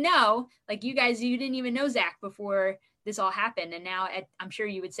don't even know, like you guys, you didn't even know Zach before this all happened. And now I'm sure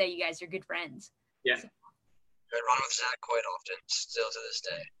you would say you guys are good friends. Yeah. So. I run with Zach quite often, still to this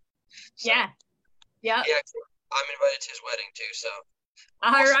day. So, yeah. Yeah. I'm invited to his wedding too, so.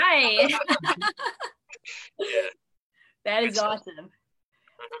 All right. Yeah. That is awesome.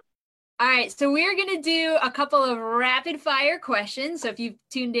 All right, so we're going to do a couple of rapid fire questions. So if you've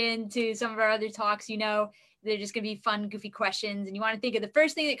tuned in to some of our other talks, they're just going to be fun, goofy questions. And you want to think of the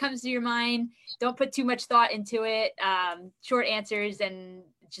first thing that comes to your mind. Don't put too much thought into it. Short answers, and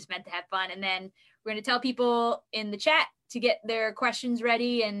it's just meant to have fun. And then we're going to tell people in the chat to get their questions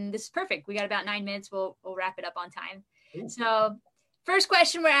ready. And this is perfect. We got about 9 minutes. We'll wrap it up on time. So first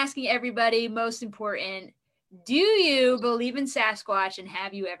question we're asking everybody, most important. Do you believe in Sasquatch, and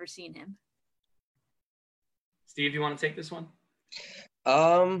have you ever seen him? Steve, you want to take this one?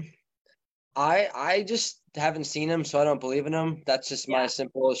 I just haven't seen him, so I don't believe in him. That's just my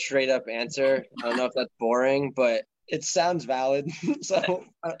simple, straight up answer. I don't know if that's boring, but it sounds valid. So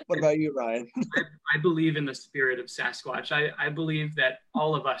what about you, Ryan? I believe in the spirit of Sasquatch. I believe that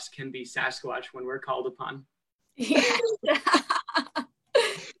all of us can be Sasquatch when we're called upon. Yeah.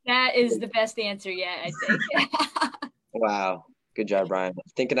 That is the best answer yet, I think. Wow. Good job, Brian.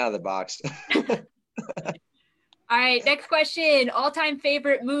 Thinking out of the box. All right, next question. All-time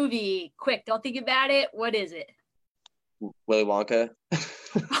favorite movie. Quick, don't think about it. What is it? Willy Wonka.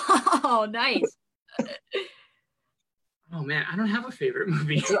 Oh, nice. Oh, man, I don't have a favorite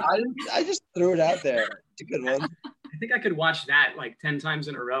movie. I just threw it out there. It's a good one. I think I could watch that like 10 times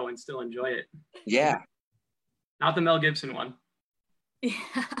in a row and still enjoy it. Yeah. Not the Mel Gibson one. Yeah.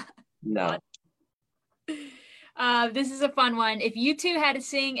 No. This is a fun one. If you two had to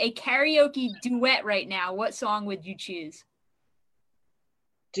sing a karaoke duet right now, what song would you choose?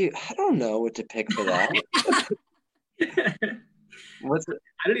 Dude, I don't know what to pick for that. What's it?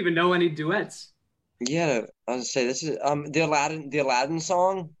 I don't even know any duets. Yeah, I was gonna say this is the Aladdin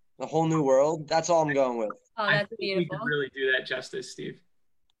song, The Whole New World. That's all I'm going with. Oh, that's beautiful. We could really do that justice, Steve.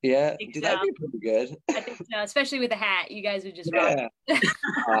 Yeah, dude, that'd be pretty good. I think so, especially with a hat. You guys would just rock.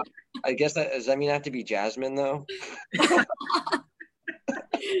 I guess does that mean I have to be Jasmine though?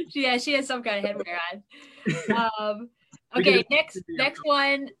 Yeah, she has some kind of headwear on. Okay, next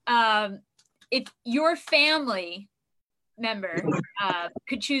one. If your family member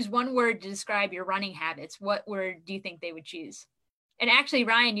could choose one word to describe your running habits, what word do you think they would choose? And actually,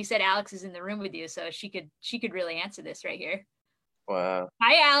 Ryan, you said Alex is in the room with you, so she could really answer this right here. Wow.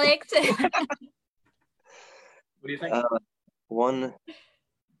 Hi, Alex. What do you think? One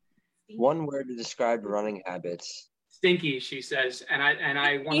word to describe running habits. Stinky, she says, and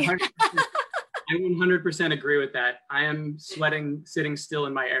I 100% agree with that. I am sweating sitting still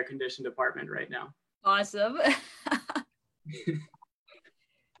in my air-conditioned apartment right now. Awesome.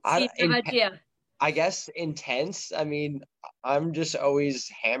 I, Steve, how about you? I guess intense. I mean, I'm just always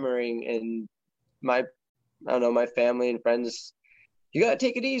hammering, and I don't know, my family and friends, you gotta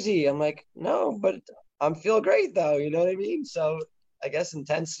take it easy. I'm like, no, but I'm feel great though. You know what I mean? So I guess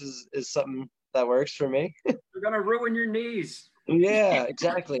intense is something that works for me. You're gonna ruin your knees. Yeah,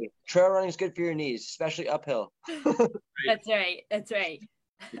 exactly. Trail running is good for your knees, especially uphill. That's right. That's right.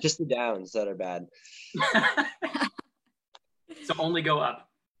 Just the downs that are bad. So only go up.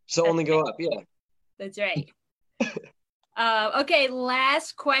 So only go up. Yeah. That's right. Okay,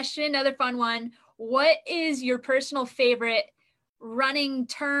 last question, another fun one. What is your personal favorite running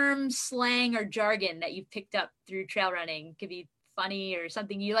term, slang, or jargon that you've picked up through trail running? It could be funny or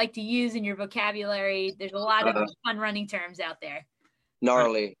something you like to use in your vocabulary. There's a lot of fun running terms out there.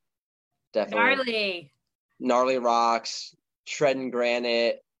 Gnarly. Definitely. Gnarly rocks, shredding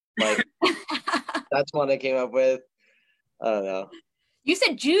granite. Like that's one I came up with. I don't know. You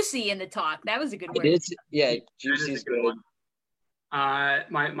said juicy in the talk. That was a good word. Yeah, juicy is good.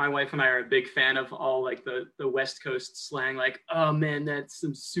 My wife and I are a big fan of all like the West Coast slang. Like, oh man, that's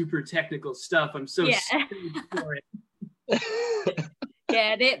some super technical stuff. I'm so stoked for it.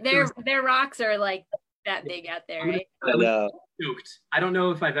 Yeah, their rocks are like that big out there, right? I know. Stoked. I don't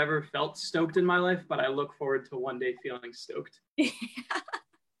know if I've ever felt stoked in my life, but I look forward to one day feeling stoked.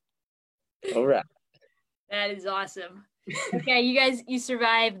 All right. That is awesome. Okay, you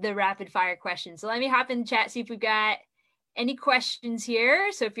survived the rapid fire questions. So let me hop in the chat, see if we've got any questions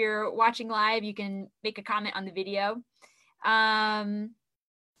here. So if you're watching live, you can make a comment on the video.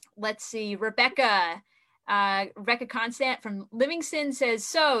 Let's see. Rebecca Constant from Livingston says,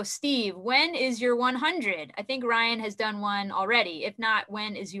 so Steve, when is your 100? I think Ryan has done one already. If not,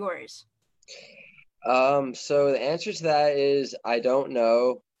 when is yours? So the answer to that is I don't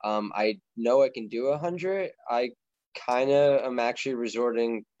know. I know I can do 100. I kind of am actually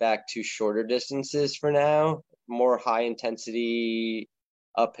resorting back to shorter distances for now, more high intensity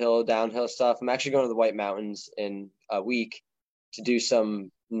uphill, downhill stuff. I'm actually going to the White Mountains in a week to do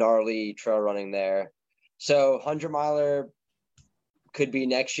some gnarly trail running there. So 100-miler could be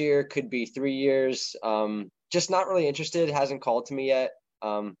next year, could be 3 years. Just not really interested. Hasn't called to me yet.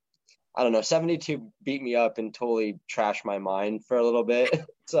 I don't know. 72 beat me up and totally trashed my mind for a little bit.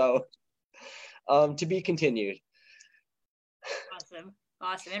 So to be continued. Awesome.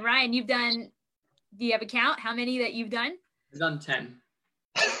 And Ryan, do you have a count? How many that you've done? I've done 10.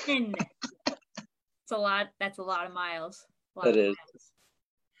 10. That's a lot of miles. That is.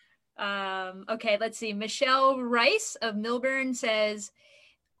 Okay, let's see. Michelle Rice of Milburn says,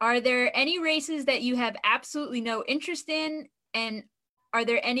 are there any races that you have absolutely no interest in? And are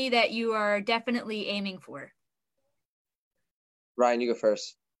there any that you are definitely aiming for? Ryan, you go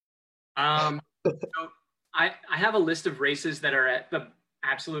first. So I have a list of races that are at the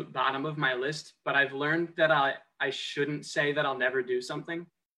absolute bottom of my list, but I've learned that I shouldn't say that I'll never do something,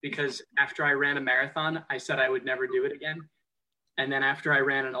 because after I ran a marathon, I said I would never do it again. And then after I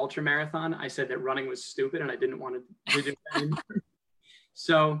ran an ultra marathon, I said that running was stupid and I didn't want to do it anymore.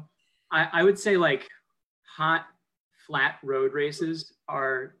 So I would say like hot, flat road races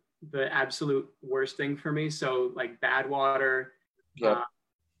are the absolute worst thing for me. So like Badwater,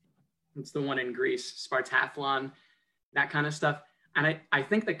 it's the one in Greece, Spartathlon, that kind of stuff. And I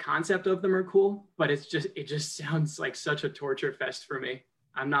think the concept of them are cool, but it just sounds like such a torture fest for me.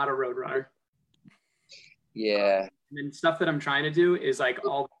 I'm not a road runner. Yeah. And then stuff that I'm trying to do is like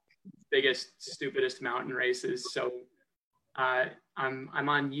all the biggest, stupidest mountain races. So I'm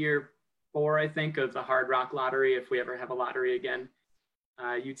on year 4, I think, of the Hard Rock Lottery, if we ever have a lottery again.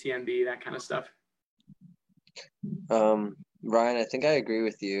 UTMB, that kind of stuff. Ryan, I think I agree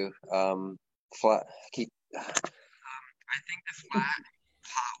with you. Flat. I think the flat,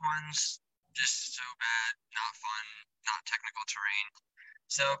 hot ones, just so bad, not fun, not technical terrain.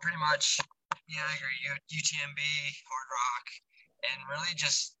 So pretty much, yeah, I agree. UTMB, Hard Rock, and really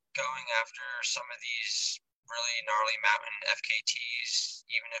just going after some of these really gnarly mountain FKTs,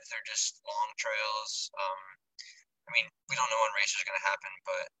 even if they're just long trails. I mean, we don't know when races are going to happen,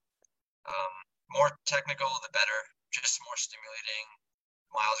 but more technical, the better. Just more stimulating.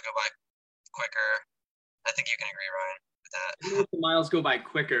 Miles go by quicker. I think you can agree, Ryan, with that. I don't know if the miles go by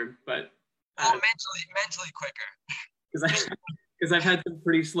quicker, but mentally quicker. Because I've had some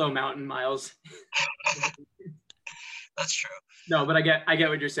pretty slow mountain miles. That's true. No, but I get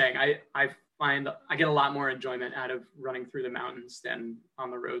what you're saying. I find I get a lot more enjoyment out of running through the mountains than on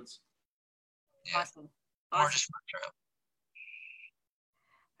the roads. Yeah. Awesome. Or just fun trail.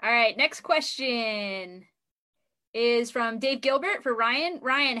 All right, next question. is from Dave Gilbert for Ryan.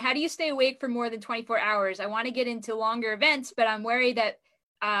 Ryan, how do you stay awake for more than 24 hours? I want to get into longer events, but I'm worried that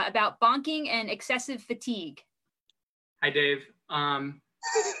about bonking and excessive fatigue. Hi, Dave. So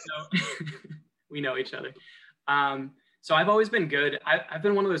we know each other. So I've always been good. I've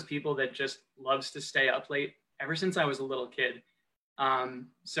been one of those people that just loves to stay up late ever since I was a little kid.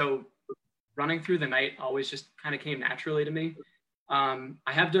 So running through the night always just kind of came naturally to me. I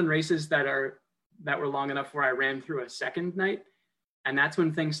have done races that were long enough where I ran through a second night, and that's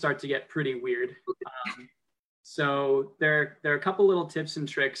when things start to get pretty weird. So there are a couple little tips and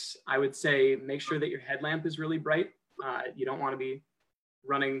tricks. I would say make sure that your headlamp is really bright. You don't want to be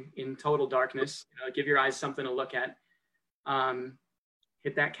running in total darkness. Give your eyes something to look at.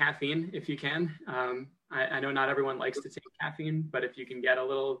 Hit that caffeine if you can. I know not everyone likes to take caffeine, but if you can get a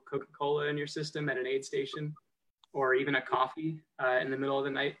little Coca-Cola in your system at an aid station, or even a coffee in the middle of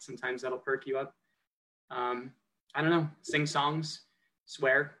the night, sometimes that'll perk you up. I don't know, sing songs,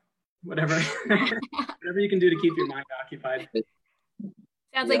 swear, whatever, whatever you can do to keep your mind occupied.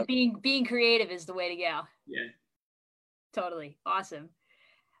 Sounds like being creative is the way to go. Yeah. Totally. Awesome.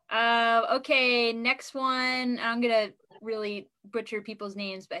 Okay, next one. I'm going to really butcher people's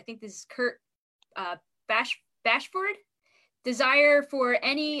names, but I think this is Kurt Bashford. Desire for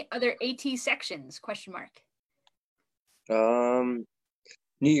any other AT sections? ?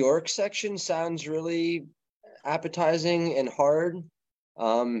 New York section sounds really appetizing and hard.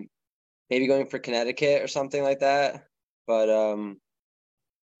 Maybe going for Connecticut or something like that. But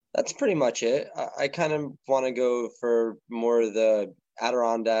that's pretty much it. I kind of want to go for more of the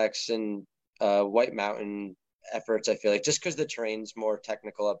Adirondacks and White Mountain efforts, I feel like, just because the terrain's more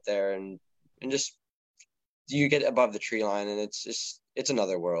technical up there, and just you get above the tree line, and it's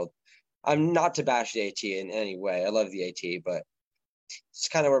another world. I'm not to bash the AT in any way. I love the AT, but it's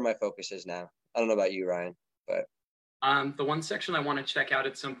kind of where my focus is now. I don't know about you, Ryan, but the one section I want to check out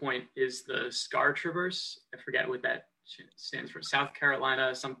at some point is the SCAR Traverse. I forget what that stands for. South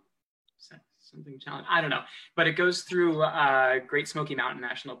Carolina something challenge. I don't know, but it goes through Great Smoky Mountain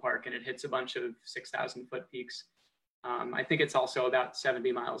National Park, and it hits a bunch of 6,000-foot peaks. I think it's also about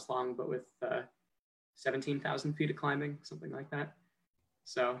 70 miles long, but with 17,000 feet of climbing, something like that.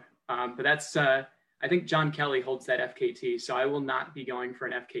 So, but that's, I think John Kelly holds that FKT, so I will not be going for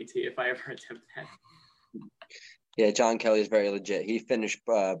an FKT if I ever attempt that. Yeah, John Kelly is very legit. He finished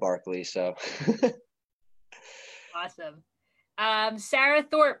Barkley, so. Awesome. Sarah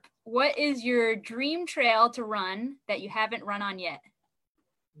Thorpe, what is your dream trail to run that you haven't run on yet?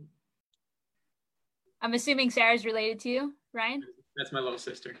 I'm assuming Sarah's related to you, Ryan? That's my little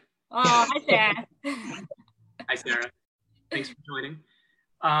sister. Oh, hi, Sarah. Hi, Sarah. Thanks for joining.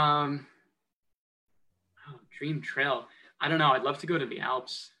 Dream trail. I don't know. I'd love to go to the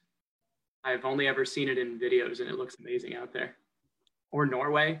Alps. I've only ever seen it in videos, and it looks amazing out there. Or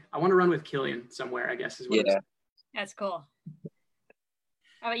Norway. I want to run with Killian somewhere, I guess, is what Yeah. That's cool.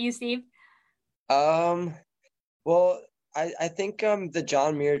 How about you, Steve? Well, I think the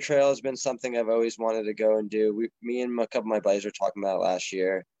John Muir Trail has been something I've always wanted to go and do. Me and a couple of my buddies were talking about it last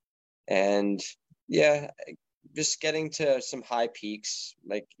year. And yeah, just getting to some high peaks,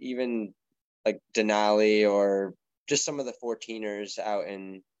 like even like Denali or just some of the 14ers out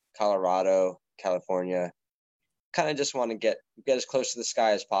in Colorado, California. Kind of just want to get as close to the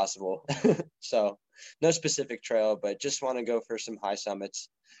sky as possible. So no specific trail, but just want to go for some high summits.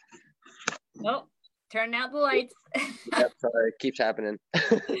 Nope. Turn out the lights. Yep, sorry, it keeps happening.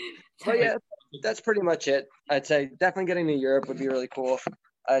 But yeah, that's pretty much it. I'd say definitely getting to Europe would be really cool.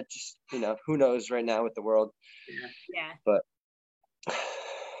 Just, who knows right now with the world. Yeah. But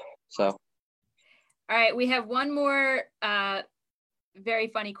so. All right, we have one more very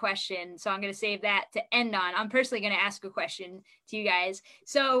funny question. So I'm going to save that to end on. I'm personally going to ask a question to you guys.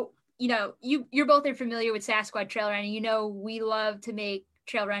 So, you're both are familiar with Sasquatch trail running. We love to make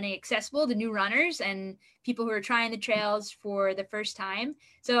trail running accessible to new runners and people who are trying the trails for the first time.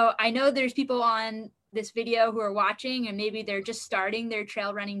 So I know there's people on this video who are watching and maybe they're just starting their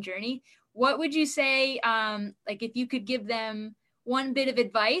trail running journey. What would you say, if you could give them one bit of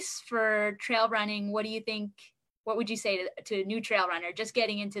advice for trail running, what would you say to a new trail runner just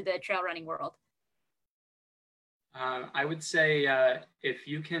getting into the trail running world? I would say if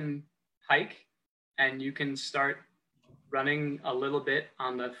you can hike and you can start running a little bit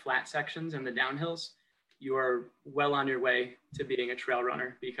on the flat sections and the downhills, you are well on your way to being a trail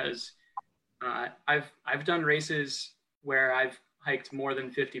runner, because I've done races where I've hiked more than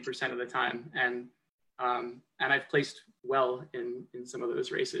 50% of the time, and I've placed well in some of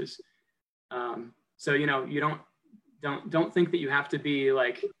those races. So you don't think that you have to be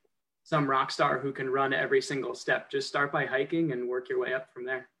like some rock star who can run every single step. Just start by hiking and work your way up from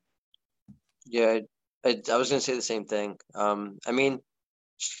there. Yeah, I was gonna say the same thing. I mean,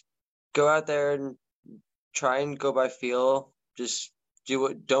 go out there and try and go by feel. Just do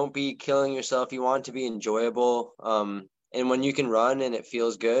it. Don't be killing yourself. You want it to be enjoyable. And when you can run and it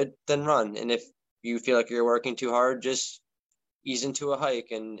feels good, then run. And if you feel like you're working too hard, just ease into a hike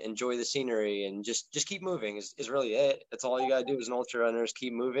and enjoy the scenery and just keep moving is really it. That's all you gotta do as an ultra runner is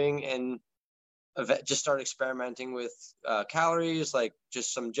keep moving and just start experimenting with calories, like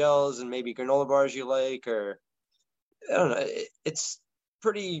just some gels and maybe granola bars you like, or I don't know. It's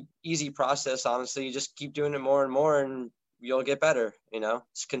pretty easy process, honestly. You just keep doing it more and more and you'll get better.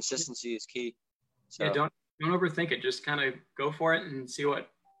 It's consistency is key. So yeah, don't overthink it. Just kind of go for it and see what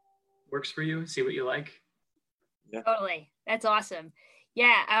works for you, see what you like. Yeah. Totally. That's awesome.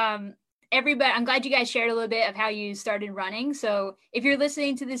 Yeah. Everybody, I'm glad you guys shared a little bit of how you started running. So if you're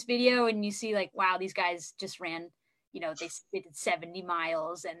listening to this video and you see like, wow, these guys just ran, they did 70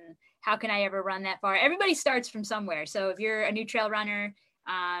 miles and how can I ever run that far? Everybody starts from somewhere. So if you're a new trail runner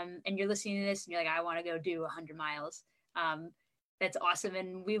and you're listening to this and you're like, I want to go do 100 miles, that's awesome.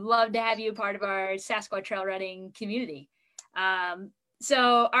 And we love to have you a part of our Sasquatch trail running community. So,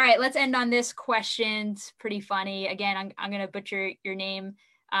 all right, let's end on this question. It's pretty funny. Again, I'm going to butcher your name.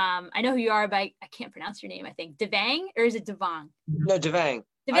 I know who you are, but I can't pronounce your name, I think. Devang, or is it Devang? No, Devang.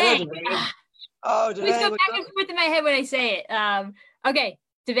 Devang. Oh, Devang. Please go back and forth in my head when I say it. Okay,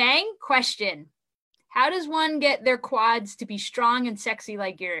 Devang, question. How does one get their quads to be strong and sexy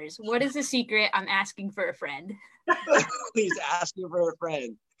like yours? What is the secret? I'm asking for a friend. He's asking for a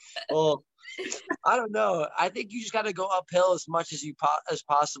friend. Well, I don't know. I think you just got to go uphill as much as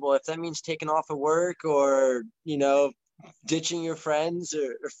possible. If that means taking off of work or, ditching your friends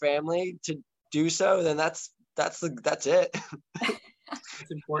or family to do so, then that's it. It's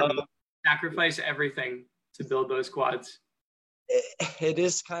important. Sacrifice everything to build those quads. It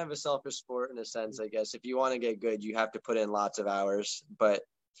is kind of a selfish sport in a sense, I guess. If you want to get good, you have to put in lots of hours. But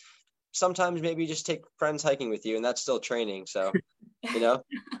sometimes maybe just take friends hiking with you, and that's still training. So,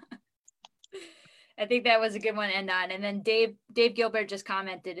 I think that was a good one to end on. And then Dave Gilbert just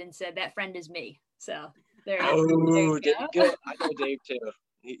commented and said, that friend is me. So there you go. I know Dave too.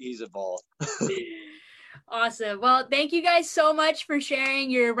 He's a ball. Awesome. Well, thank you guys so much for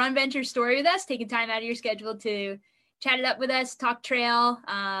sharing your Run Venture story with us, taking time out of your schedule to chat it up with us, talk trail.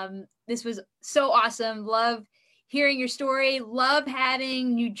 This was so awesome. Love hearing your story. Love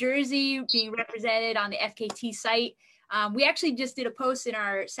having New Jersey being represented on the FKT site. We actually just did a post in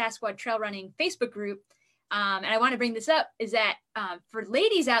our Sasquatch Trail Running Facebook group. And I want to bring this up is that for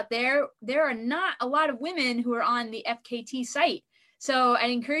ladies out there, there are not a lot of women who are on the FKT site. So I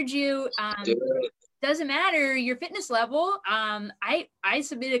encourage you, doesn't matter your fitness level. I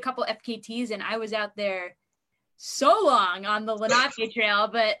submitted a couple FKTs and I was out there so long on the Lenape Trail,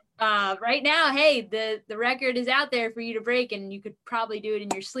 but right now, hey, the record is out there for you to break and you could probably do it in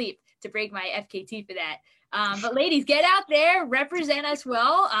your sleep to break my FKT for that. But ladies, get out there, represent us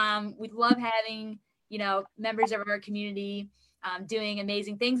well. We'd love having, members of our community doing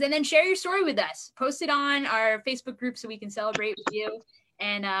amazing things, and then share your story with us. Post it on our Facebook group so we can celebrate with you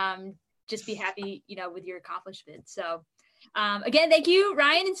and just be happy, with your accomplishments. So again, thank you,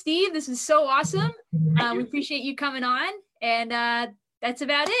 Ryan and Steve. This is so awesome. We appreciate you coming on, and that's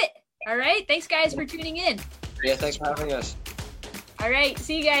about it. All right. Thanks, guys, for tuning in. Yeah, thanks for having us. All right.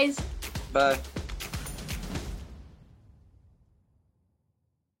 See you guys. Bye.